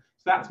to go.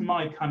 So that's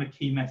my kind of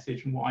key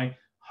message and what I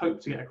hope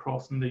to get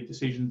across and the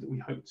decisions that we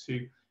hope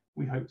to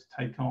we hope to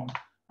take on.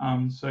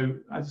 So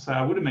as I say,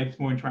 I would have made this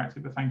more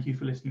interactive, but thank you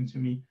for listening to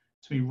me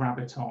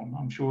rabbit on.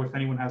 I'm sure if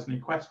anyone has any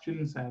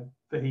questions,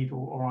 Vahid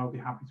or I'll be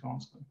happy to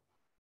answer them.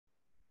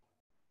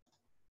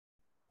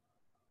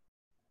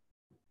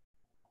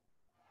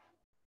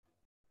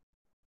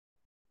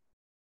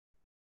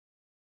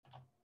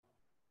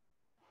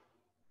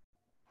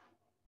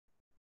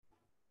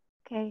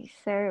 Okay,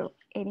 so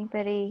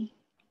anybody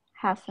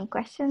have some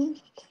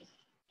questions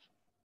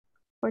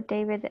for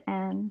David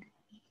and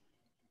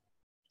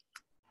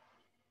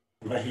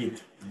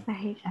Vahid?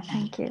 Vahid?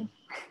 Thank you.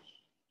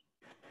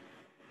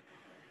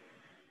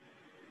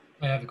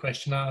 I have a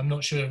question. I'm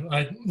not sure.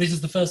 This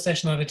is the first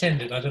session I've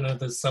attended. I don't know if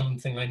there's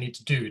something I need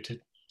to do to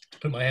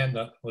put my hand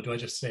up, or do I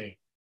just say?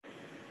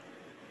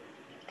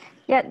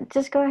 Yeah,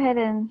 just go ahead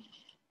and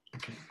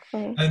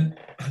say.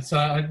 So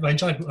I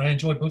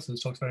enjoyed both of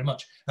those talks very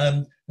much.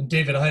 And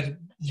David,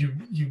 you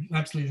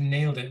absolutely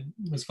nailed it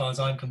as far as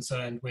I'm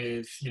concerned.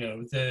 With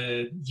you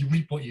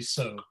reap what you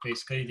sow.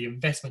 Basically, the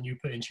investment you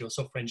put into your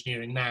software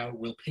engineering now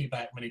will pay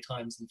back many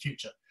times in the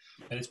future.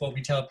 And it's what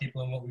we tell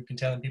people and what we've been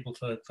telling people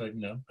for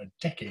a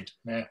decade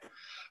now.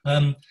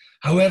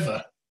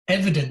 However,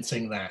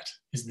 evidencing that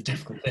is the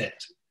difficult bit.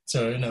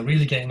 So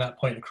really getting that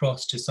point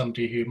across to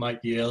somebody who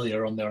might be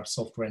earlier on their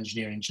software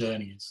engineering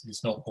journey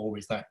is not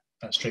always that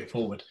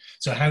straightforward.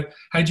 So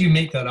how do you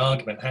make that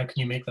argument? How can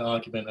you make that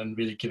argument and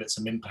really give it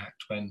some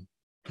impact when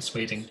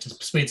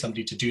persuade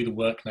somebody to do the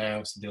work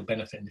now so they'll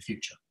benefit in the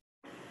future?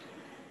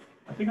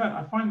 I think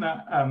I find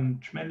that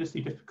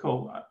tremendously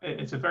difficult.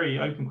 It's a very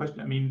open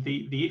question. I mean,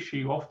 the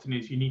issue often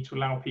is you need to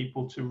allow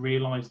people to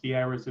realize the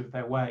errors of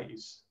their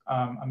ways.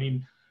 I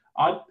mean,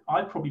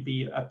 I'd probably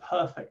be a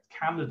perfect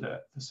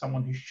candidate for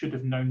someone who should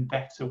have known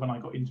better when I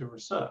got into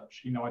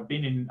research. I've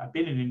been in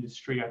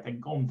industry. I've then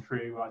gone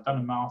through. I've done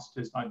a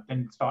master's. I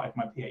then started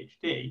my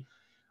PhD.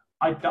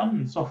 I'd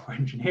done software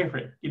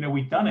engineering.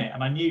 We'd done it,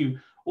 and I knew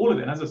all of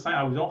it. And as I say,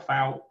 I was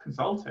out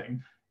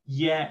consulting.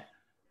 Yet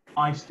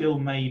I still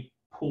made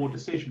poor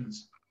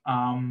decisions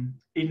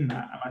in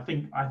that, and I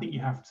think you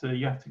have to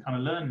kind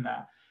of learn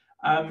that.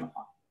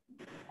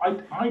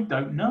 I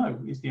don't know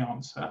is the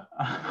answer.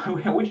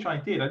 I wish I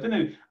did. I don't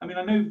know. I mean,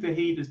 I know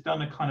Vahid has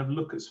done a kind of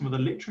look at some of the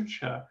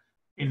literature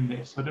in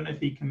this. I don't know if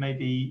he can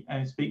maybe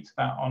speak to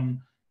that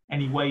on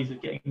any ways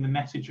of getting the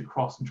message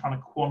across and trying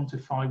to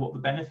quantify what the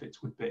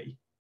benefits would be.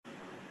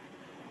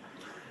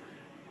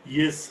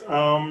 Yes,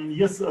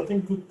 yes, I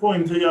think good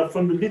point. Yeah,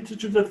 from the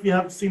literature that we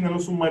have seen and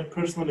also my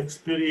personal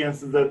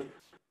experience is that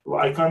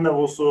I kind of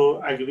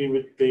also agree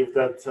with Dave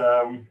that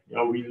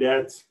we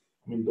let,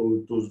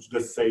 those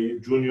let's say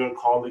junior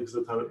colleagues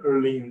that are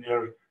early in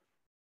their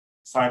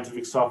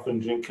scientific software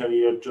engineering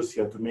career just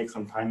to make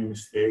some tiny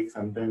mistakes,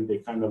 and then they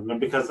kind of learn,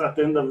 because at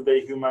the end of the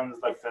day, humans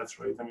like that,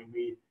 right? I mean,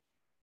 we,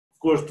 of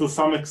course, to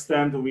some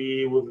extent,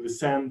 we would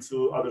listen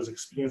to others'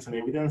 experience and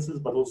evidences,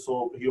 but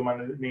also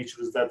human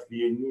nature is that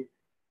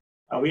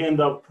we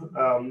end up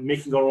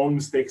making our own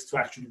mistakes to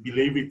actually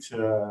believe it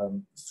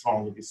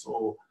strongly.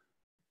 So,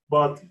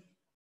 but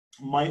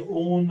my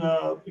own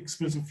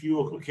experience in few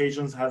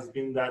occasions has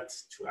been that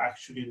to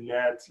actually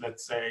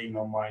let's say,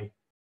 my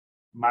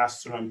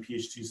master and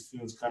PhD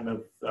students kind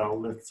of,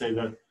 let's say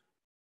that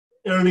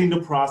early in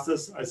the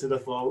process, I said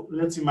that, well,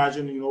 let's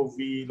imagine,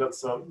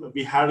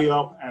 we hurry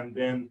up and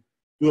then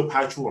do a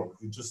patchwork.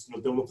 We just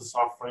develop the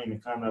software in a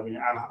kind of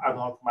ad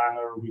hoc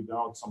manner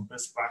without some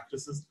best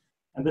practices.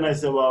 And then I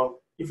said,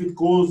 well, if it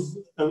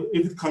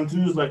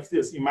continues like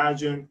this,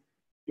 imagine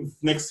if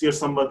next year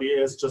somebody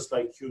else just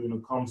like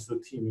you, comes to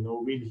the team,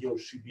 will he or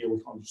she be able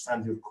to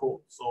understand your code?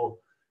 So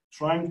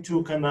trying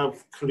to kind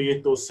of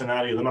create those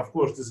scenarios. And of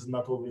course, this is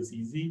not always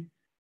easy,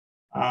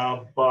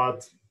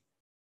 but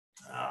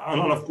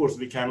and of course,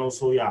 we can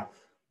also,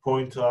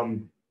 point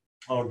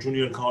our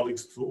junior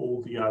colleagues to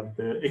all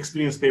the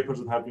experience papers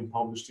that have been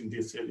published in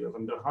this area.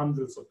 And there are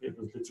hundreds of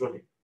papers,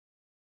 literally.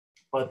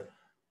 But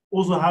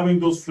also having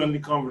those friendly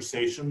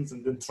conversations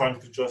and then trying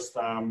to just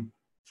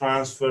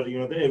transfer,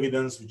 the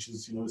evidence which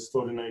is,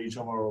 stored in each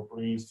of our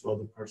brains to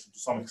other person to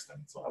some extent,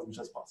 so as much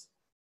as possible.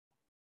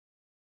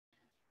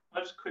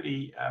 I'll just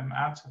quickly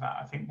add to that.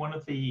 I think one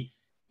of the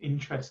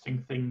interesting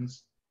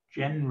things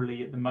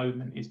generally at the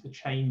moment is the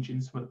change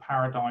in some of the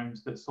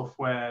paradigms that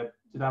software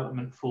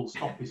development full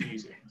stop is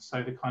using.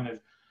 So the kind of,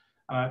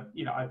 I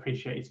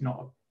appreciate it's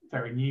not a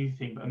very new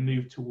thing, but a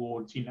move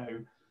towards,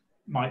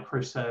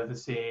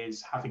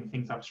 microservices, having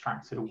things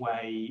abstracted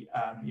away,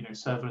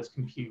 serverless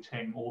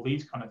computing, all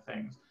these kind of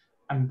things.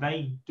 And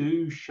they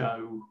do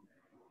show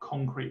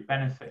concrete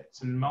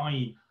benefits. And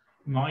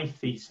my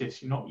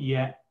thesis, not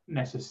yet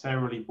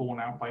necessarily borne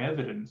out by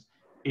evidence,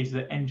 is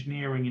that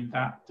engineering in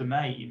that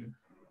domain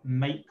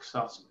makes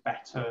us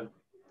better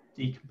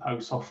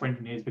decomposed software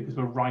engineers because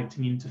we're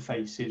writing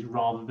interfaces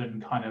rather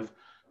than kind of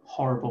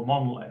horrible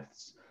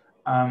monoliths.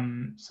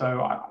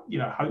 So,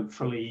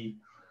 hopefully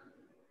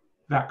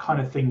that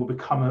kind of thing will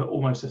become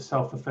almost a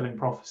self-fulfilling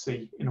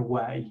prophecy in a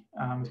way,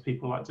 as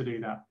people like to do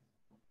that.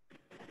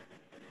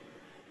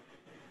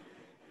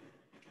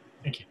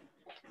 Thank you.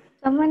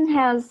 Someone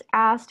has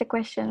asked a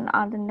question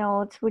on the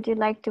notes. Would you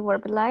like to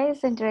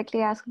verbalize and directly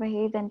ask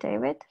Vahid and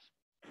David?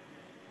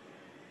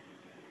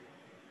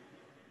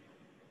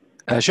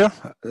 Sure,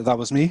 that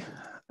was me.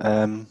 Sorry,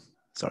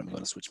 I'm going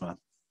to switch my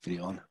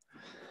video on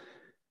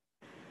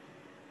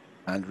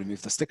and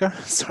remove the sticker.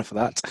 Sorry for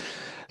that.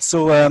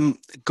 So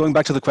going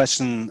back to the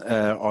question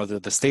or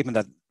the statement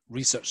that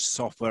research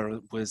software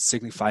was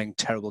signifying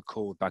terrible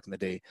code back in the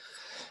day.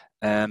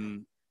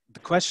 The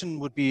question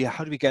would be,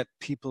 how do we get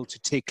people to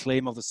take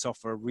claim of the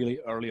software really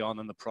early on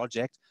in the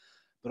project?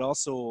 But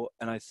also,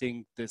 and I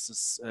think this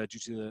is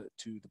due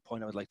to the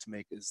point I would like to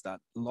make, is that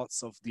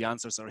lots of the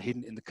answers are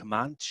hidden in the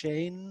command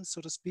chain,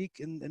 so to speak,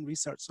 in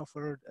research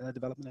software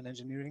development and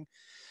engineering.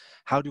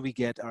 How do we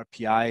get our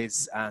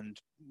PIs and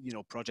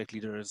project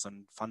leaders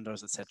and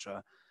funders,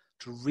 etc.,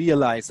 to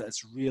realize that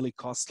it's really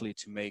costly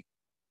to make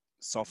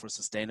software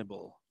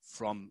sustainable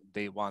from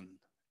day one,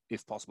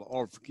 if possible,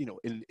 or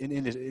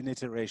in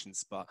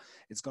iterations, but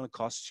it's going to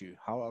cost you.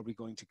 How are we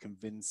going to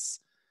convince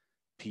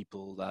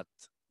people that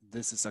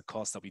this is a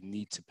cost that we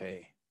need to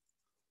pay?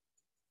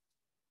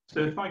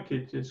 So if I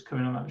could just come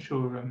in on that,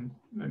 sure,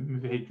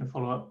 maybe he can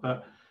follow up,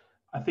 but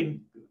I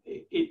think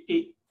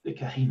it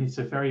again, it's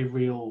a very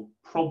real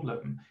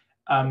problem.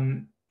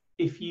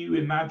 If you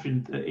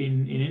imagine that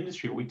in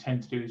industry, what we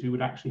tend to do is we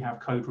would actually have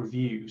code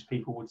reviews.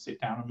 People would sit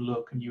down and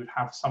look, and you would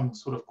have some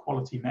sort of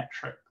quality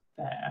metric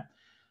there.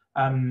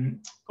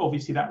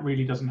 Obviously, that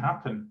really doesn't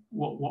happen.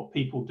 What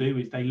people do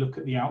is they look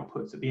at the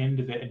outputs at the end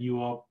of it, and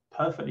you are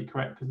perfectly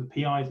correct, because the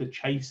PIs are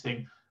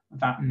chasing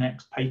that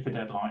next paper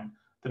deadline.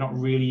 They're not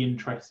really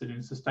interested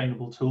in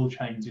sustainable tool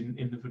chains in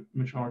the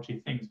majority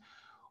of things.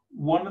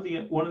 One of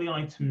the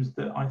items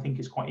that I think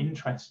is quite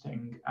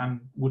interesting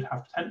and would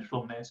have potential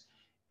on this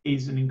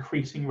is an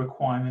increasing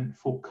requirement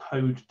for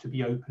code to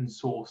be open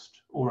sourced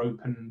or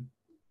open.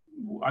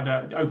 I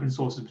don't open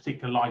source is a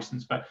particular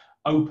license, but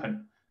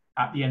open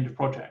at the end of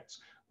projects.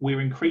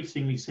 We're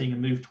increasingly seeing a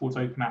move towards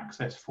open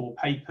access for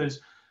papers.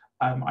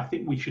 I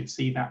think we should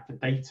see that for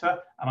data,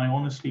 and I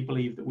honestly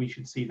believe that we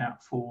should see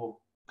that for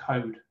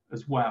code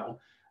as well.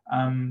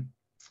 And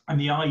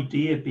the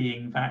idea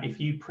being that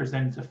if you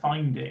present a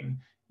finding,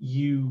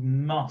 you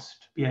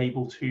must be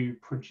able to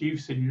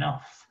produce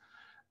enough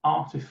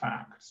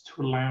artifacts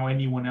to allow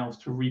anyone else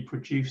to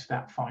reproduce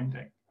that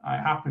finding.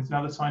 It happens in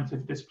other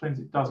scientific disciplines,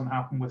 it doesn't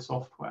happen with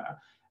software.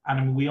 And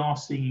I mean, we are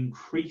seeing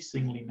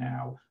increasingly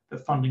now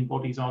that funding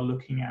bodies are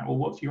looking at, well,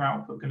 what's your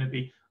output going to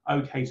be?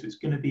 Okay, so it's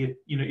going to be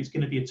it's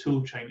going to be a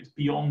tool chain. It's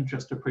beyond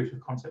just a proof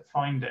of concept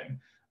finding.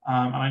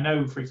 And I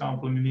know, for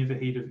example,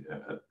 Vahid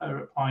are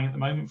applying at the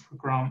moment for a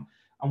grant,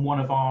 and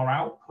one of our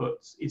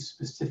outputs is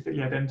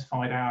specifically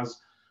identified as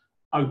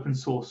open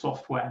source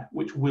software,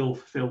 which will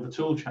fulfill the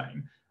tool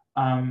chain.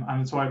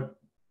 And so I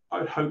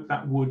would hope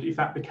that would, if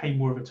that became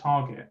more of a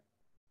target.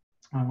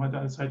 So I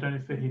don't know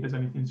if Vahid has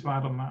anything to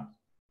add on that.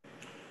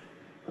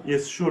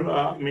 Yes, sure.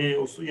 May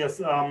also,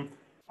 yes.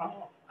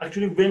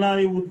 Actually, when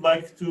I would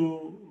like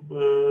to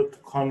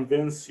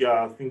convince,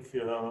 I think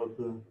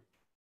the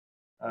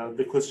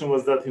question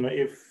was that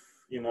if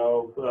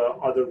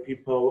other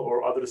people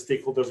or other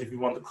stakeholders, if you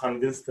want to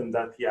convince them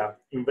that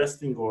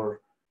investing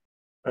or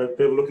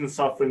developing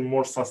software in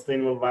more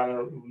sustainable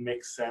manner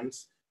makes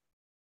sense.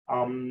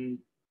 I mean,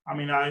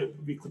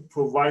 we could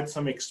provide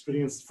some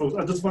experience.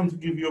 I just want to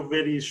give you a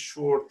very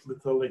short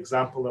little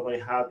example that I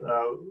had.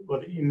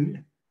 But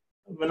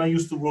when I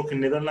used to work in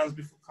Netherlands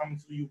before coming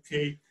to the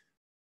UK,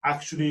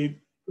 actually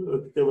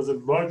there was a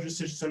large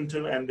research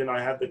center, and then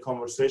I had the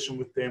conversation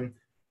with them.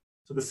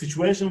 So the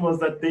situation was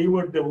that they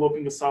were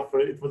developing a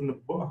software. It was in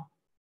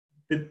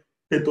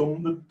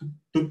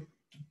the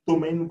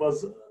domain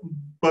was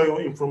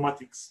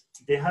bioinformatics.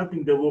 They have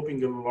been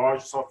developing a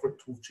large software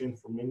tool chain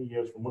for many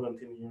years, for more than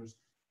 10 years.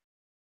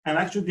 And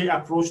actually they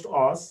approached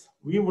us.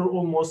 We were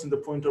almost in the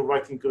point of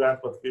writing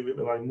grant, but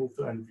I moved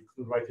and we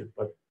couldn't write it.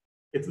 But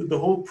the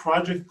whole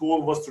project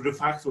goal was to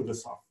refactor the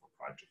software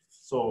project.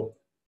 So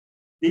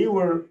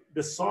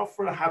the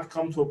software had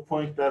come to a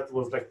point that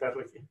was like that,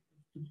 like,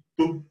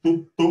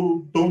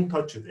 don't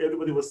touch it.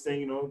 Everybody was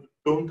saying,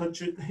 don't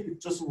touch it.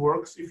 It just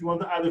works. If you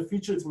want to add a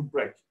feature, it will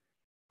break.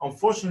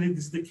 Unfortunately,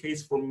 this is the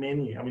case for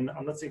many. I mean,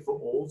 I'm not saying for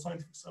all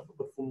scientific software,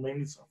 but for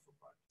many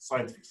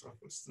scientific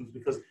software systems,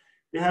 because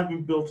they have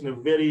been built in a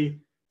very,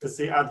 let's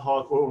say, ad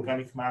hoc or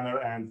organic manner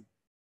and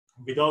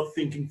without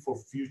thinking for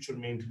future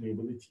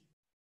maintainability.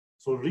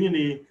 So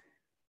really,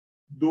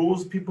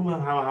 those people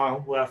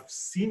who have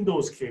seen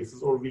those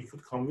cases, or we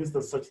could convince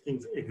that such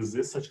things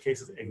exist, such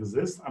cases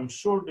exist, I'm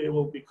sure they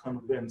will be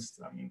convinced.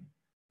 I mean,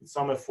 with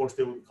some efforts,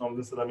 they will be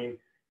convinced that, I mean,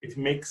 it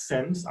makes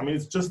sense. I mean,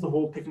 it's just the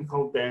whole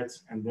technical debt,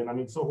 and then, I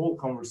mean, it's a whole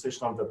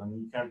conversation of that. I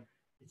mean,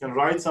 you can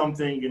write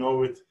something,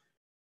 with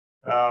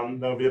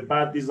a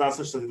bad design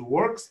such that it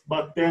works,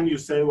 but then you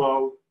say,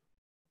 well,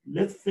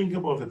 let's think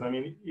about it. I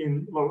mean,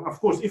 well, of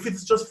course, if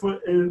it's just for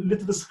a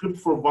little script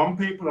for one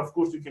paper, of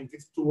course, you can get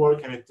it to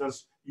work and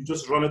you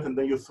just run it and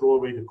then you throw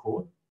away the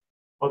code.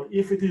 But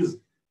if it is,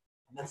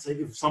 let's say,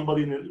 if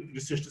somebody in a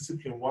research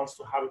discipline wants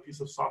to have a piece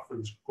of software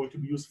that's going to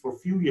be used for a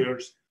few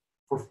years,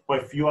 by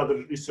a few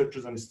other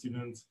researchers and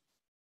students.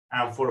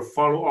 And for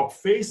follow-up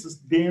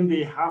phases, then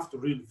they have to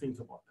really think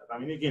about that. I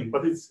mean, again,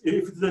 but if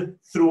it's a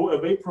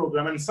throwaway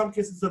program, and in some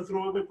cases it's a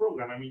throwaway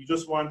program. I mean, you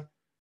just want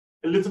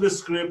a little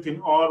script in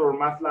R or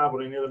MATLAB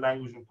or any other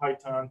language in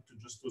Python to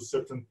just do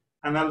certain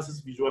analysis,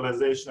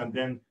 visualization, and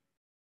then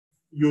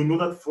you know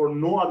that for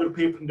no other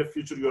paper in the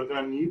future you're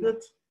going to need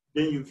it.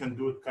 Then you can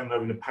do it kind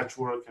of in a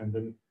patchwork and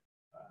then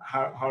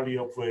hurry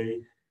up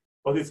way.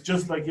 But it's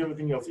just like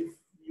everything else. If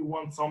you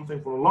want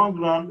something for a long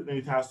run, then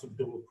it has to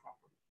develop properly.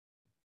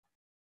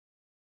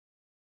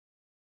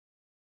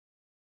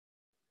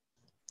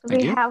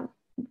 Thank We you. have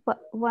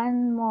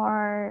one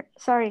more.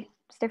 Sorry,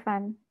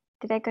 Stefan,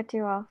 did I cut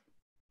you off?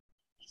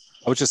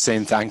 I was just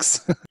saying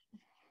thanks.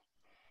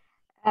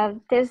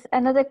 There's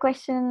another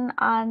question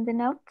on the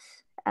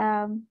notes.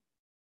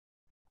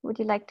 Would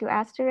you like to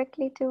ask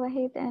directly to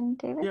Vahid and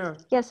David? Yeah.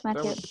 Yes,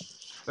 Matthew.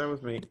 That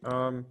was me.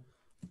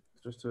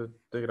 Just to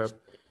dig it up.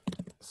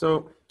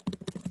 So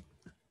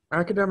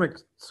academic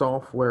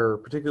software,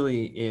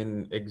 particularly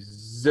in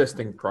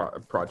existing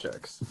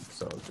projects,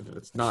 so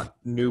it's not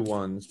new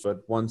ones,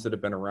 but ones that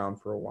have been around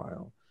for a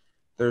while,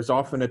 there's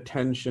often a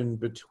tension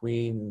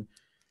between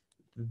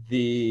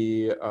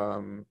the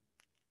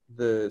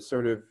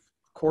sort of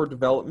core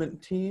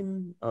development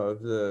team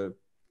of the,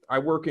 I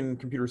work in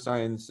computer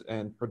science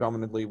and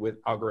predominantly with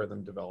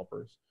algorithm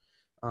developers.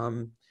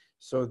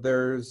 So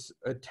there's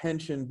a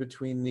tension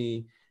between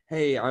the,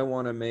 hey, I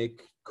want to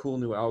make cool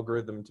new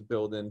algorithm to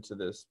build into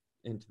this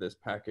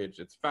package.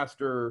 It's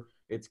faster,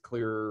 it's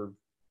clearer,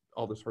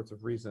 all those sorts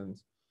of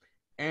reasons.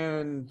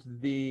 And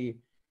the,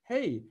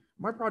 hey,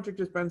 my project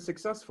has been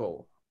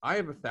successful. I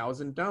have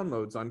 1,000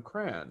 downloads on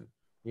CRAN.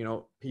 You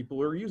know,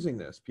 people are using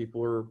this.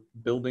 People are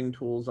building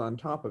tools on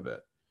top of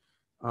it.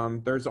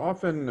 There's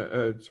often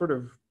a sort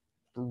of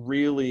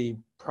really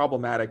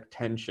problematic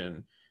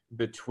tension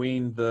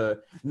between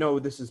the, no,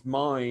 this is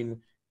mine,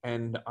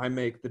 and I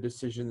make the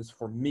decisions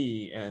for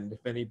me, and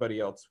if anybody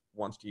else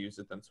wants to use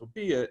it, then so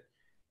be it,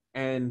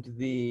 and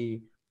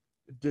the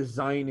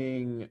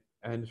designing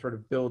and sort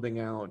of building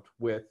out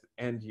with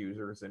end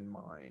users in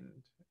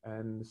mind.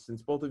 And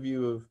since both of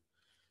you have,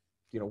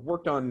 you know,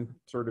 worked on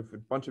sort of a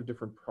bunch of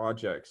different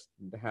projects,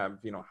 to have,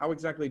 you know, how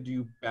exactly do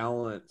you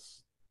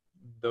balance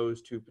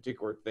those two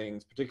particular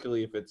things,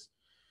 particularly if it's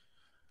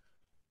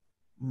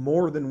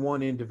more than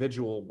one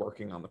individual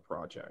working on the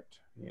project,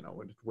 you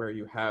know, where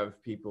you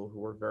have people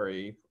who are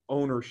very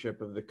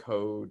ownership of the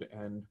code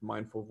and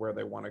mindful of where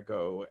they want to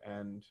go,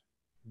 and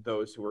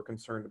those who are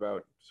concerned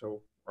about,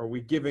 so are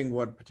we giving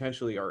what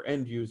potentially our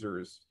end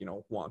users, you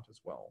know, want as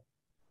well?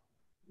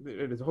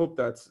 I hope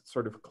that's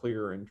sort of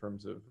clear in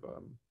terms of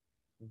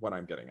what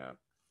I'm getting at.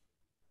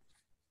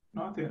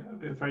 No, I think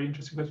a very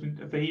interesting question.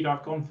 Vahid,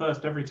 I've gone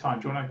first every time.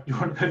 Do you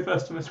want to go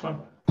first on this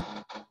one?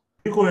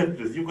 You go ahead,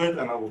 please. You go ahead,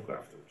 and I will go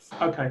afterwards.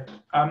 Okay.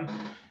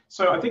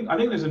 So I think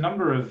there's a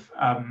number of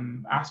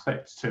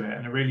aspects to it,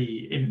 and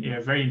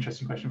a very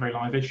interesting question, very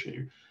live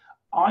issue.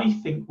 I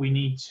think we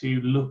need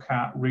to look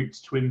at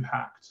routes to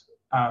impact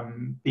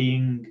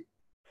being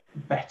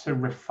better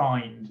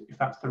refined, if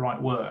that's the right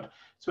word.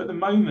 So at the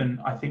moment,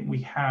 I think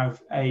we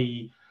have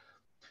a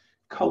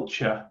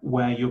culture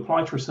where you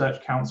apply to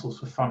research councils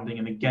for funding,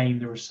 and again,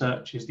 the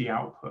research is the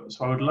output.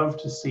 So I would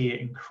love to see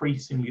it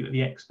increasingly that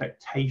the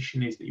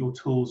expectation is that your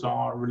tools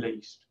are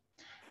released.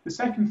 The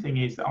second thing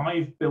is that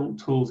I've built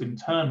tools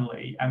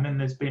internally, and then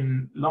there's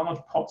been large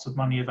pots of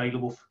money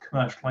available for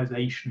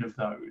commercialization of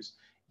those.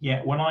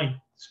 Yet when I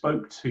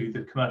spoke to the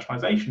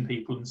commercialization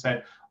people and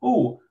said,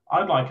 oh,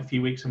 I'd like a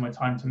few weeks of my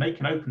time to make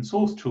an open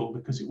source tool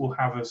because it will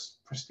have a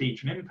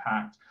prestige and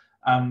impact,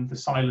 the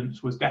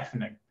silence was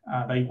deafening.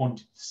 They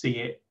wanted to see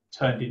it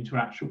turned into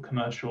an actual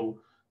commercial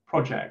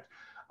project.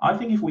 I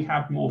think if we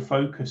had more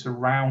focus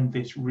around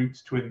this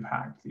routes to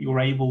impact, that you're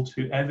able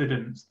to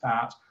evidence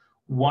that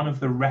one of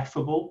the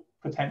refable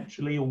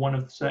potentially, or one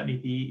of certainly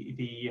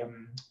the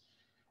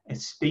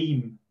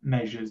esteem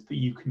measures that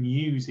you can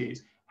use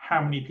is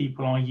how many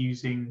people are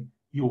using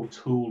your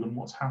tool and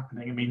what's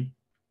happening. I mean,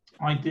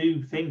 I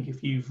do think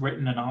if you've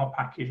written an R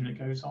package and it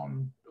goes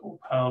on, or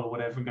Perl or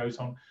whatever, and goes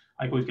on,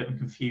 I always get them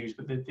confused,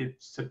 but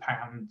it's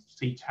CPAN,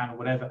 CTAN or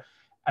whatever,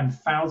 and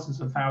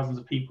thousands and thousands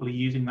of people are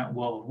using that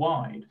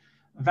worldwide,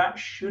 that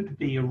should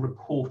be a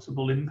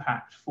reportable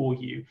impact for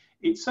you.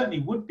 It certainly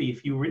would be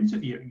if you were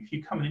interviewing. If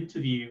you come and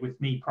interview with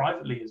me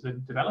privately as a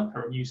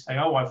developer and you say,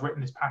 oh, I've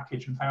written this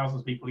package and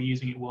thousands of people are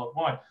using it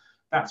worldwide,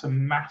 that's a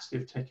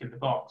massive tick in the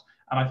box.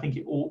 And I think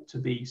it ought to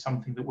be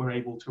something that we're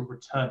able to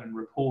return and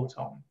report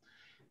on.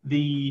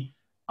 The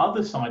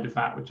other side of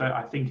that, which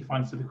I think, if I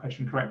answer the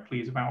question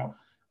correctly, is more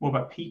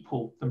about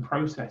people than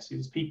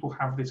processes. People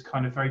have this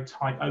kind of very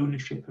tight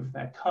ownership of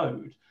their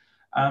code.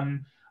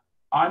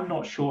 I'm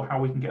not sure how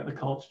we can get the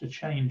culture to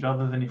change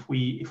other than if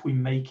we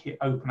make it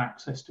open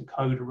access to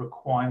code a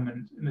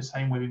requirement in the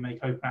same way we make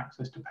open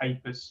access to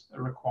papers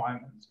a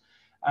requirement.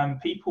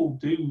 People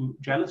do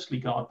jealously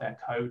guard their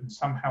code and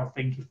somehow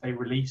think if they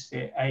release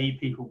it, A,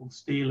 people will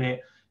steal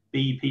it,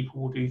 B,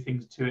 people will do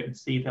things to it, and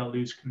C, they'll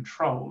lose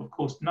control. Of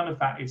course, none of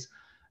that is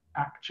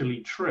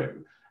actually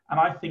true. And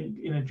I think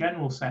in a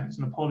general sense,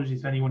 and apologies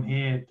if anyone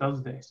here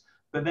does this,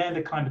 but they're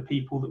the kind of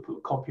people that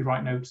put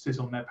copyright notices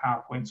on their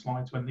PowerPoint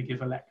slides when they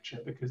give a lecture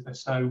because they're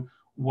so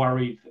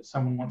worried that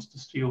someone wants to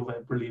steal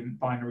their brilliant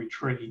binary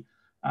tree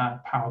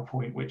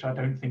PowerPoint, which I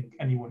don't think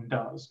anyone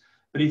does.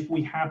 But if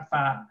we have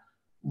that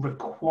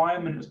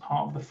requirement as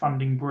part of the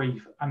funding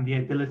brief and the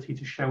ability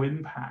to show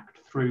impact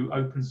through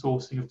open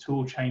sourcing of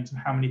tool chains and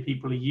how many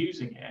people are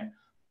using it,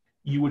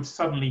 you would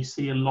suddenly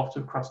see a lot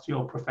of crusty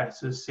old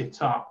professors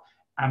sit up,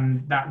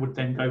 and that would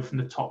then go from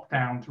the top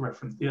down, to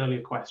reference the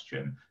earlier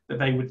question, that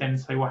they would then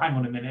say, well, hang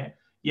on a minute,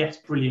 yes,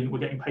 brilliant, we're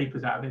getting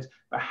papers out of this,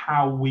 but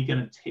how are we going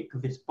to tick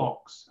this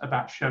box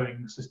about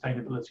showing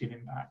sustainability and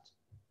impact?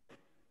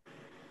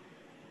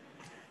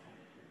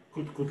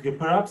 Good.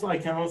 Perhaps I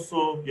can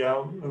also,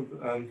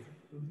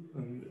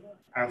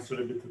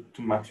 answer a bit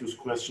to Matthew's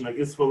question. I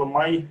guess, well,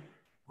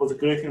 was a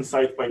great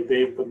insight by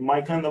Dave, but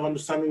my kind of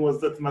understanding was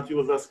that Matthew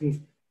was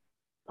asking,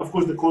 of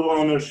course, the code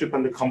ownership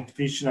and the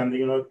competition and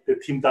the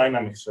team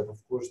dynamics, right?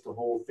 Of course, the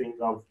whole thing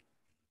of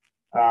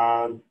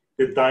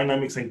the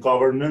dynamics and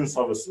governance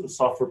of a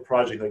software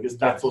project. I guess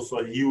that's also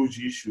a huge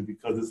issue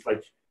because it's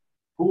like,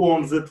 who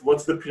owns it?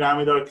 What's the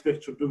pyramid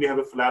architecture? Do we have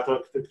a flat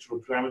architecture or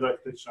pyramid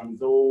architecture? I mean,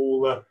 the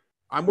whole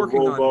I'm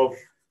working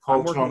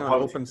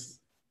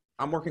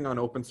on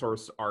open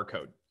source R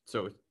code.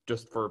 So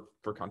just for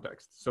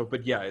context. So,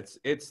 but yeah,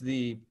 it's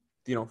the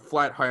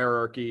flat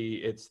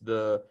hierarchy. It's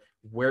the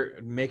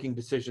making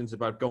decisions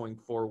about going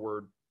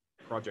forward,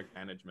 project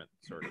management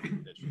sort of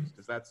issues,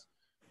 because that's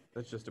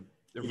just a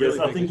really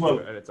big issue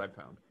at its I've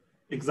found.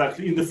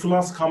 Exactly. In the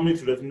freelance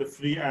community, right, in the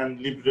free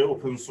and libre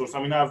open source,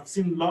 I mean, I've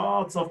seen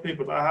lots of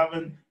papers.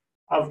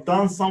 I've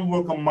done some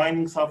work on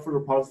mining software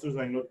repositories.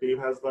 I know Dave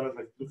has done it,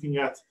 like looking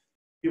at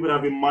people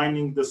have been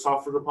mining the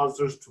software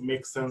repositories to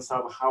make sense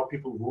of how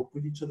people work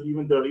with each other.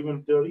 There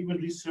are even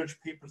research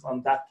papers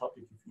on that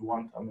topic if you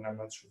want. I mean, I'm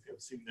not sure if you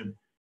have seen them.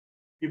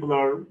 People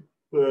are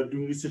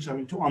doing research, I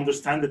mean, to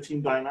understand the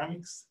team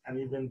dynamics and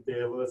even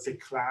the, let's say,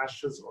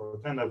 clashes or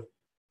kind of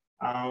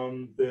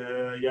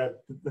the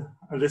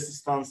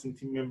resistance in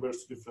team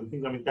members to different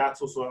things. I mean,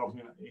 that's also a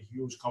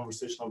huge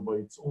conversation by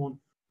its own.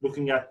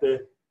 Looking at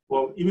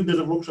even there's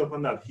a workshop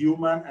on that,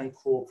 human and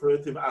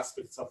cooperative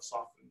aspects of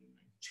software,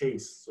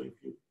 Chase. So if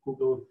you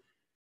Google,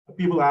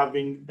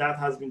 that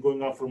has been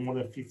going on for more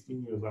than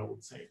 15 years, I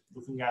would say.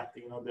 Looking at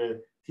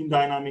the team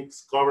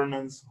dynamics,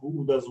 governance,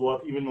 who does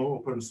what, even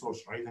open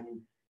source, right? I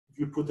mean, if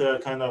you put a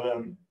kind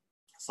of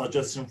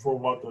suggestion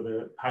forward or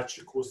a patch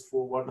request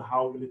forward,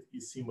 how will it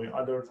be seen by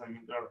others? I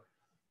mean,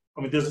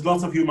 there's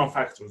lots of human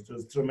factors.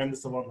 There's a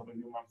tremendous amount of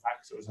human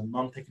factors and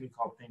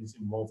non-technical things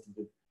involved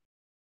with it.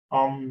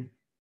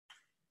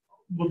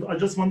 But I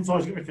just want to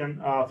again,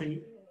 I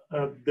think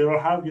there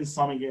have been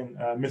some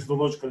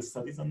methodological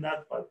studies on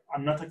that, but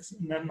I'm not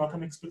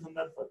an expert on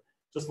that. But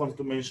just wanted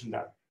to mention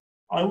that.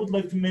 I would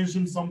like to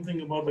mention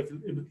something about a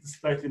bit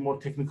slightly more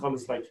technical.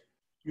 It's like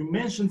you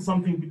mentioned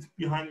something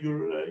behind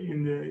your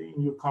in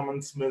your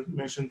comments.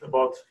 Mentioned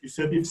about, you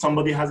said if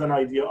somebody has an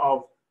idea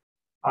of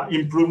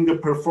improving the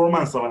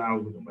performance of an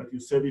algorithm, but you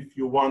said if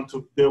you want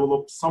to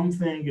develop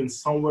something and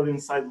somewhere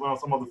inside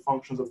some of the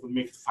functions that would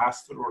make it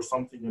faster or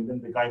something, and then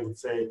the guy would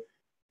say,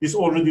 this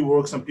already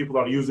works and people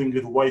are using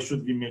it, why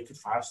should we make it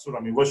faster? I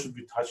mean, why should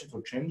we touch it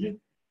or change it?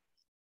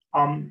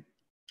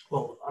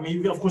 Well, I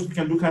mean, of course, we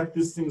can look at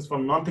these things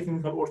from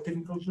non-technical or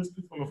technical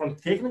perspective. From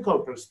technical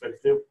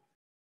perspective,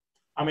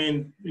 I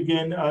mean,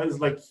 again, it's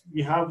like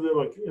we have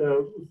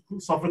the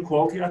software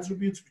quality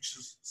attributes, which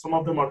is, some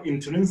of them are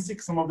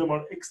intrinsic, some of them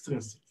are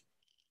extrinsic.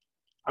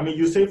 I mean,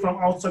 you say from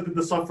outside that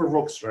the software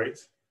works, right?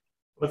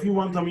 But if you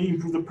want to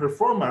improve the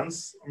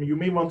performance, I mean, you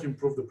may want to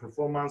improve the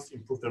performance,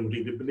 improve the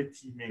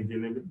readability,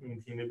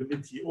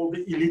 maintainability, all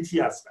the elite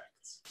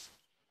aspects.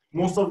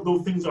 Most of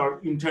those things are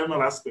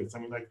internal aspects. I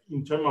mean, like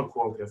internal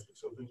quality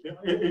aspects. So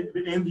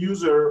the end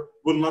user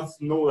will not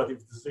know that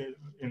if this is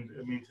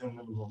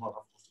maintainable or not,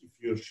 of course, if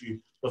he or she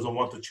doesn't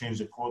want to change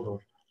the code or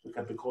look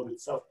at the code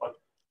itself. But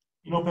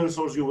in open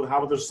source, you will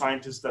have other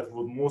scientists that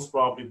would most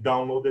probably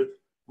download it,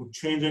 would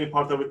change any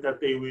part of it that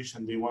they wish,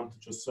 and they want to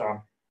just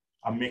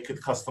make it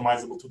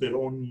customizable to their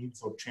own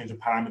needs or change the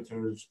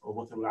parameters or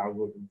whatever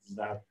algorithm is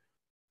that.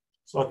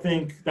 So I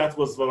think that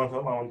was what I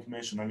want to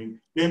mention. I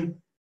mean,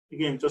 then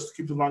again, just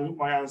to keep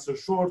my answer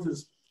short,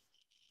 is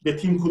the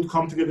team could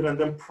come together and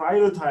then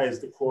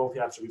prioritize the quality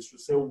attributes to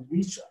say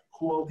which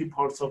quality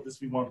parts of this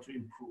we want to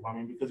improve. I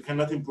mean, because you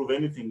cannot improve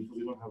anything because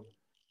you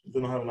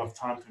don't have enough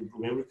time to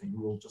improve everything.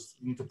 You will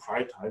just need to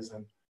prioritize,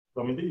 and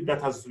I mean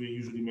that has to be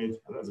usually made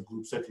as a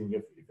group setting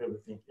if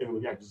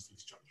everybody agrees to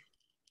each other.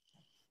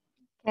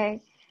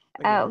 Okay,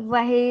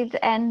 Vahid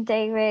and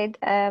David,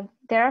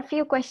 there are a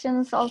few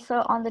questions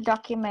also on the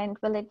document.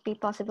 Will it be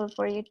possible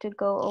for you to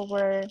go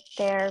over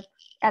there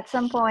at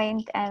some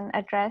point and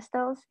address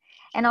those?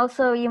 And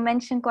also, you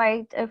mentioned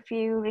quite a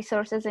few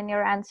resources in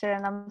your answer,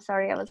 and I'm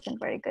sorry I wasn't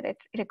very good at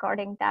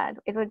recording that.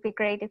 It would be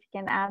great if you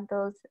can add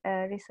those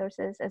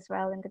resources as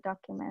well in the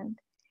document.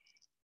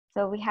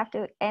 So we have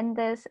to end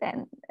this,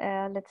 and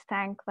let's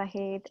thank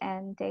Vahid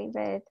and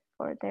David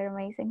for their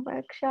amazing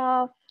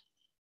workshop.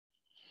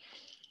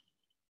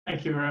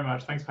 Thank you very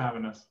much. Thanks for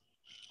having us.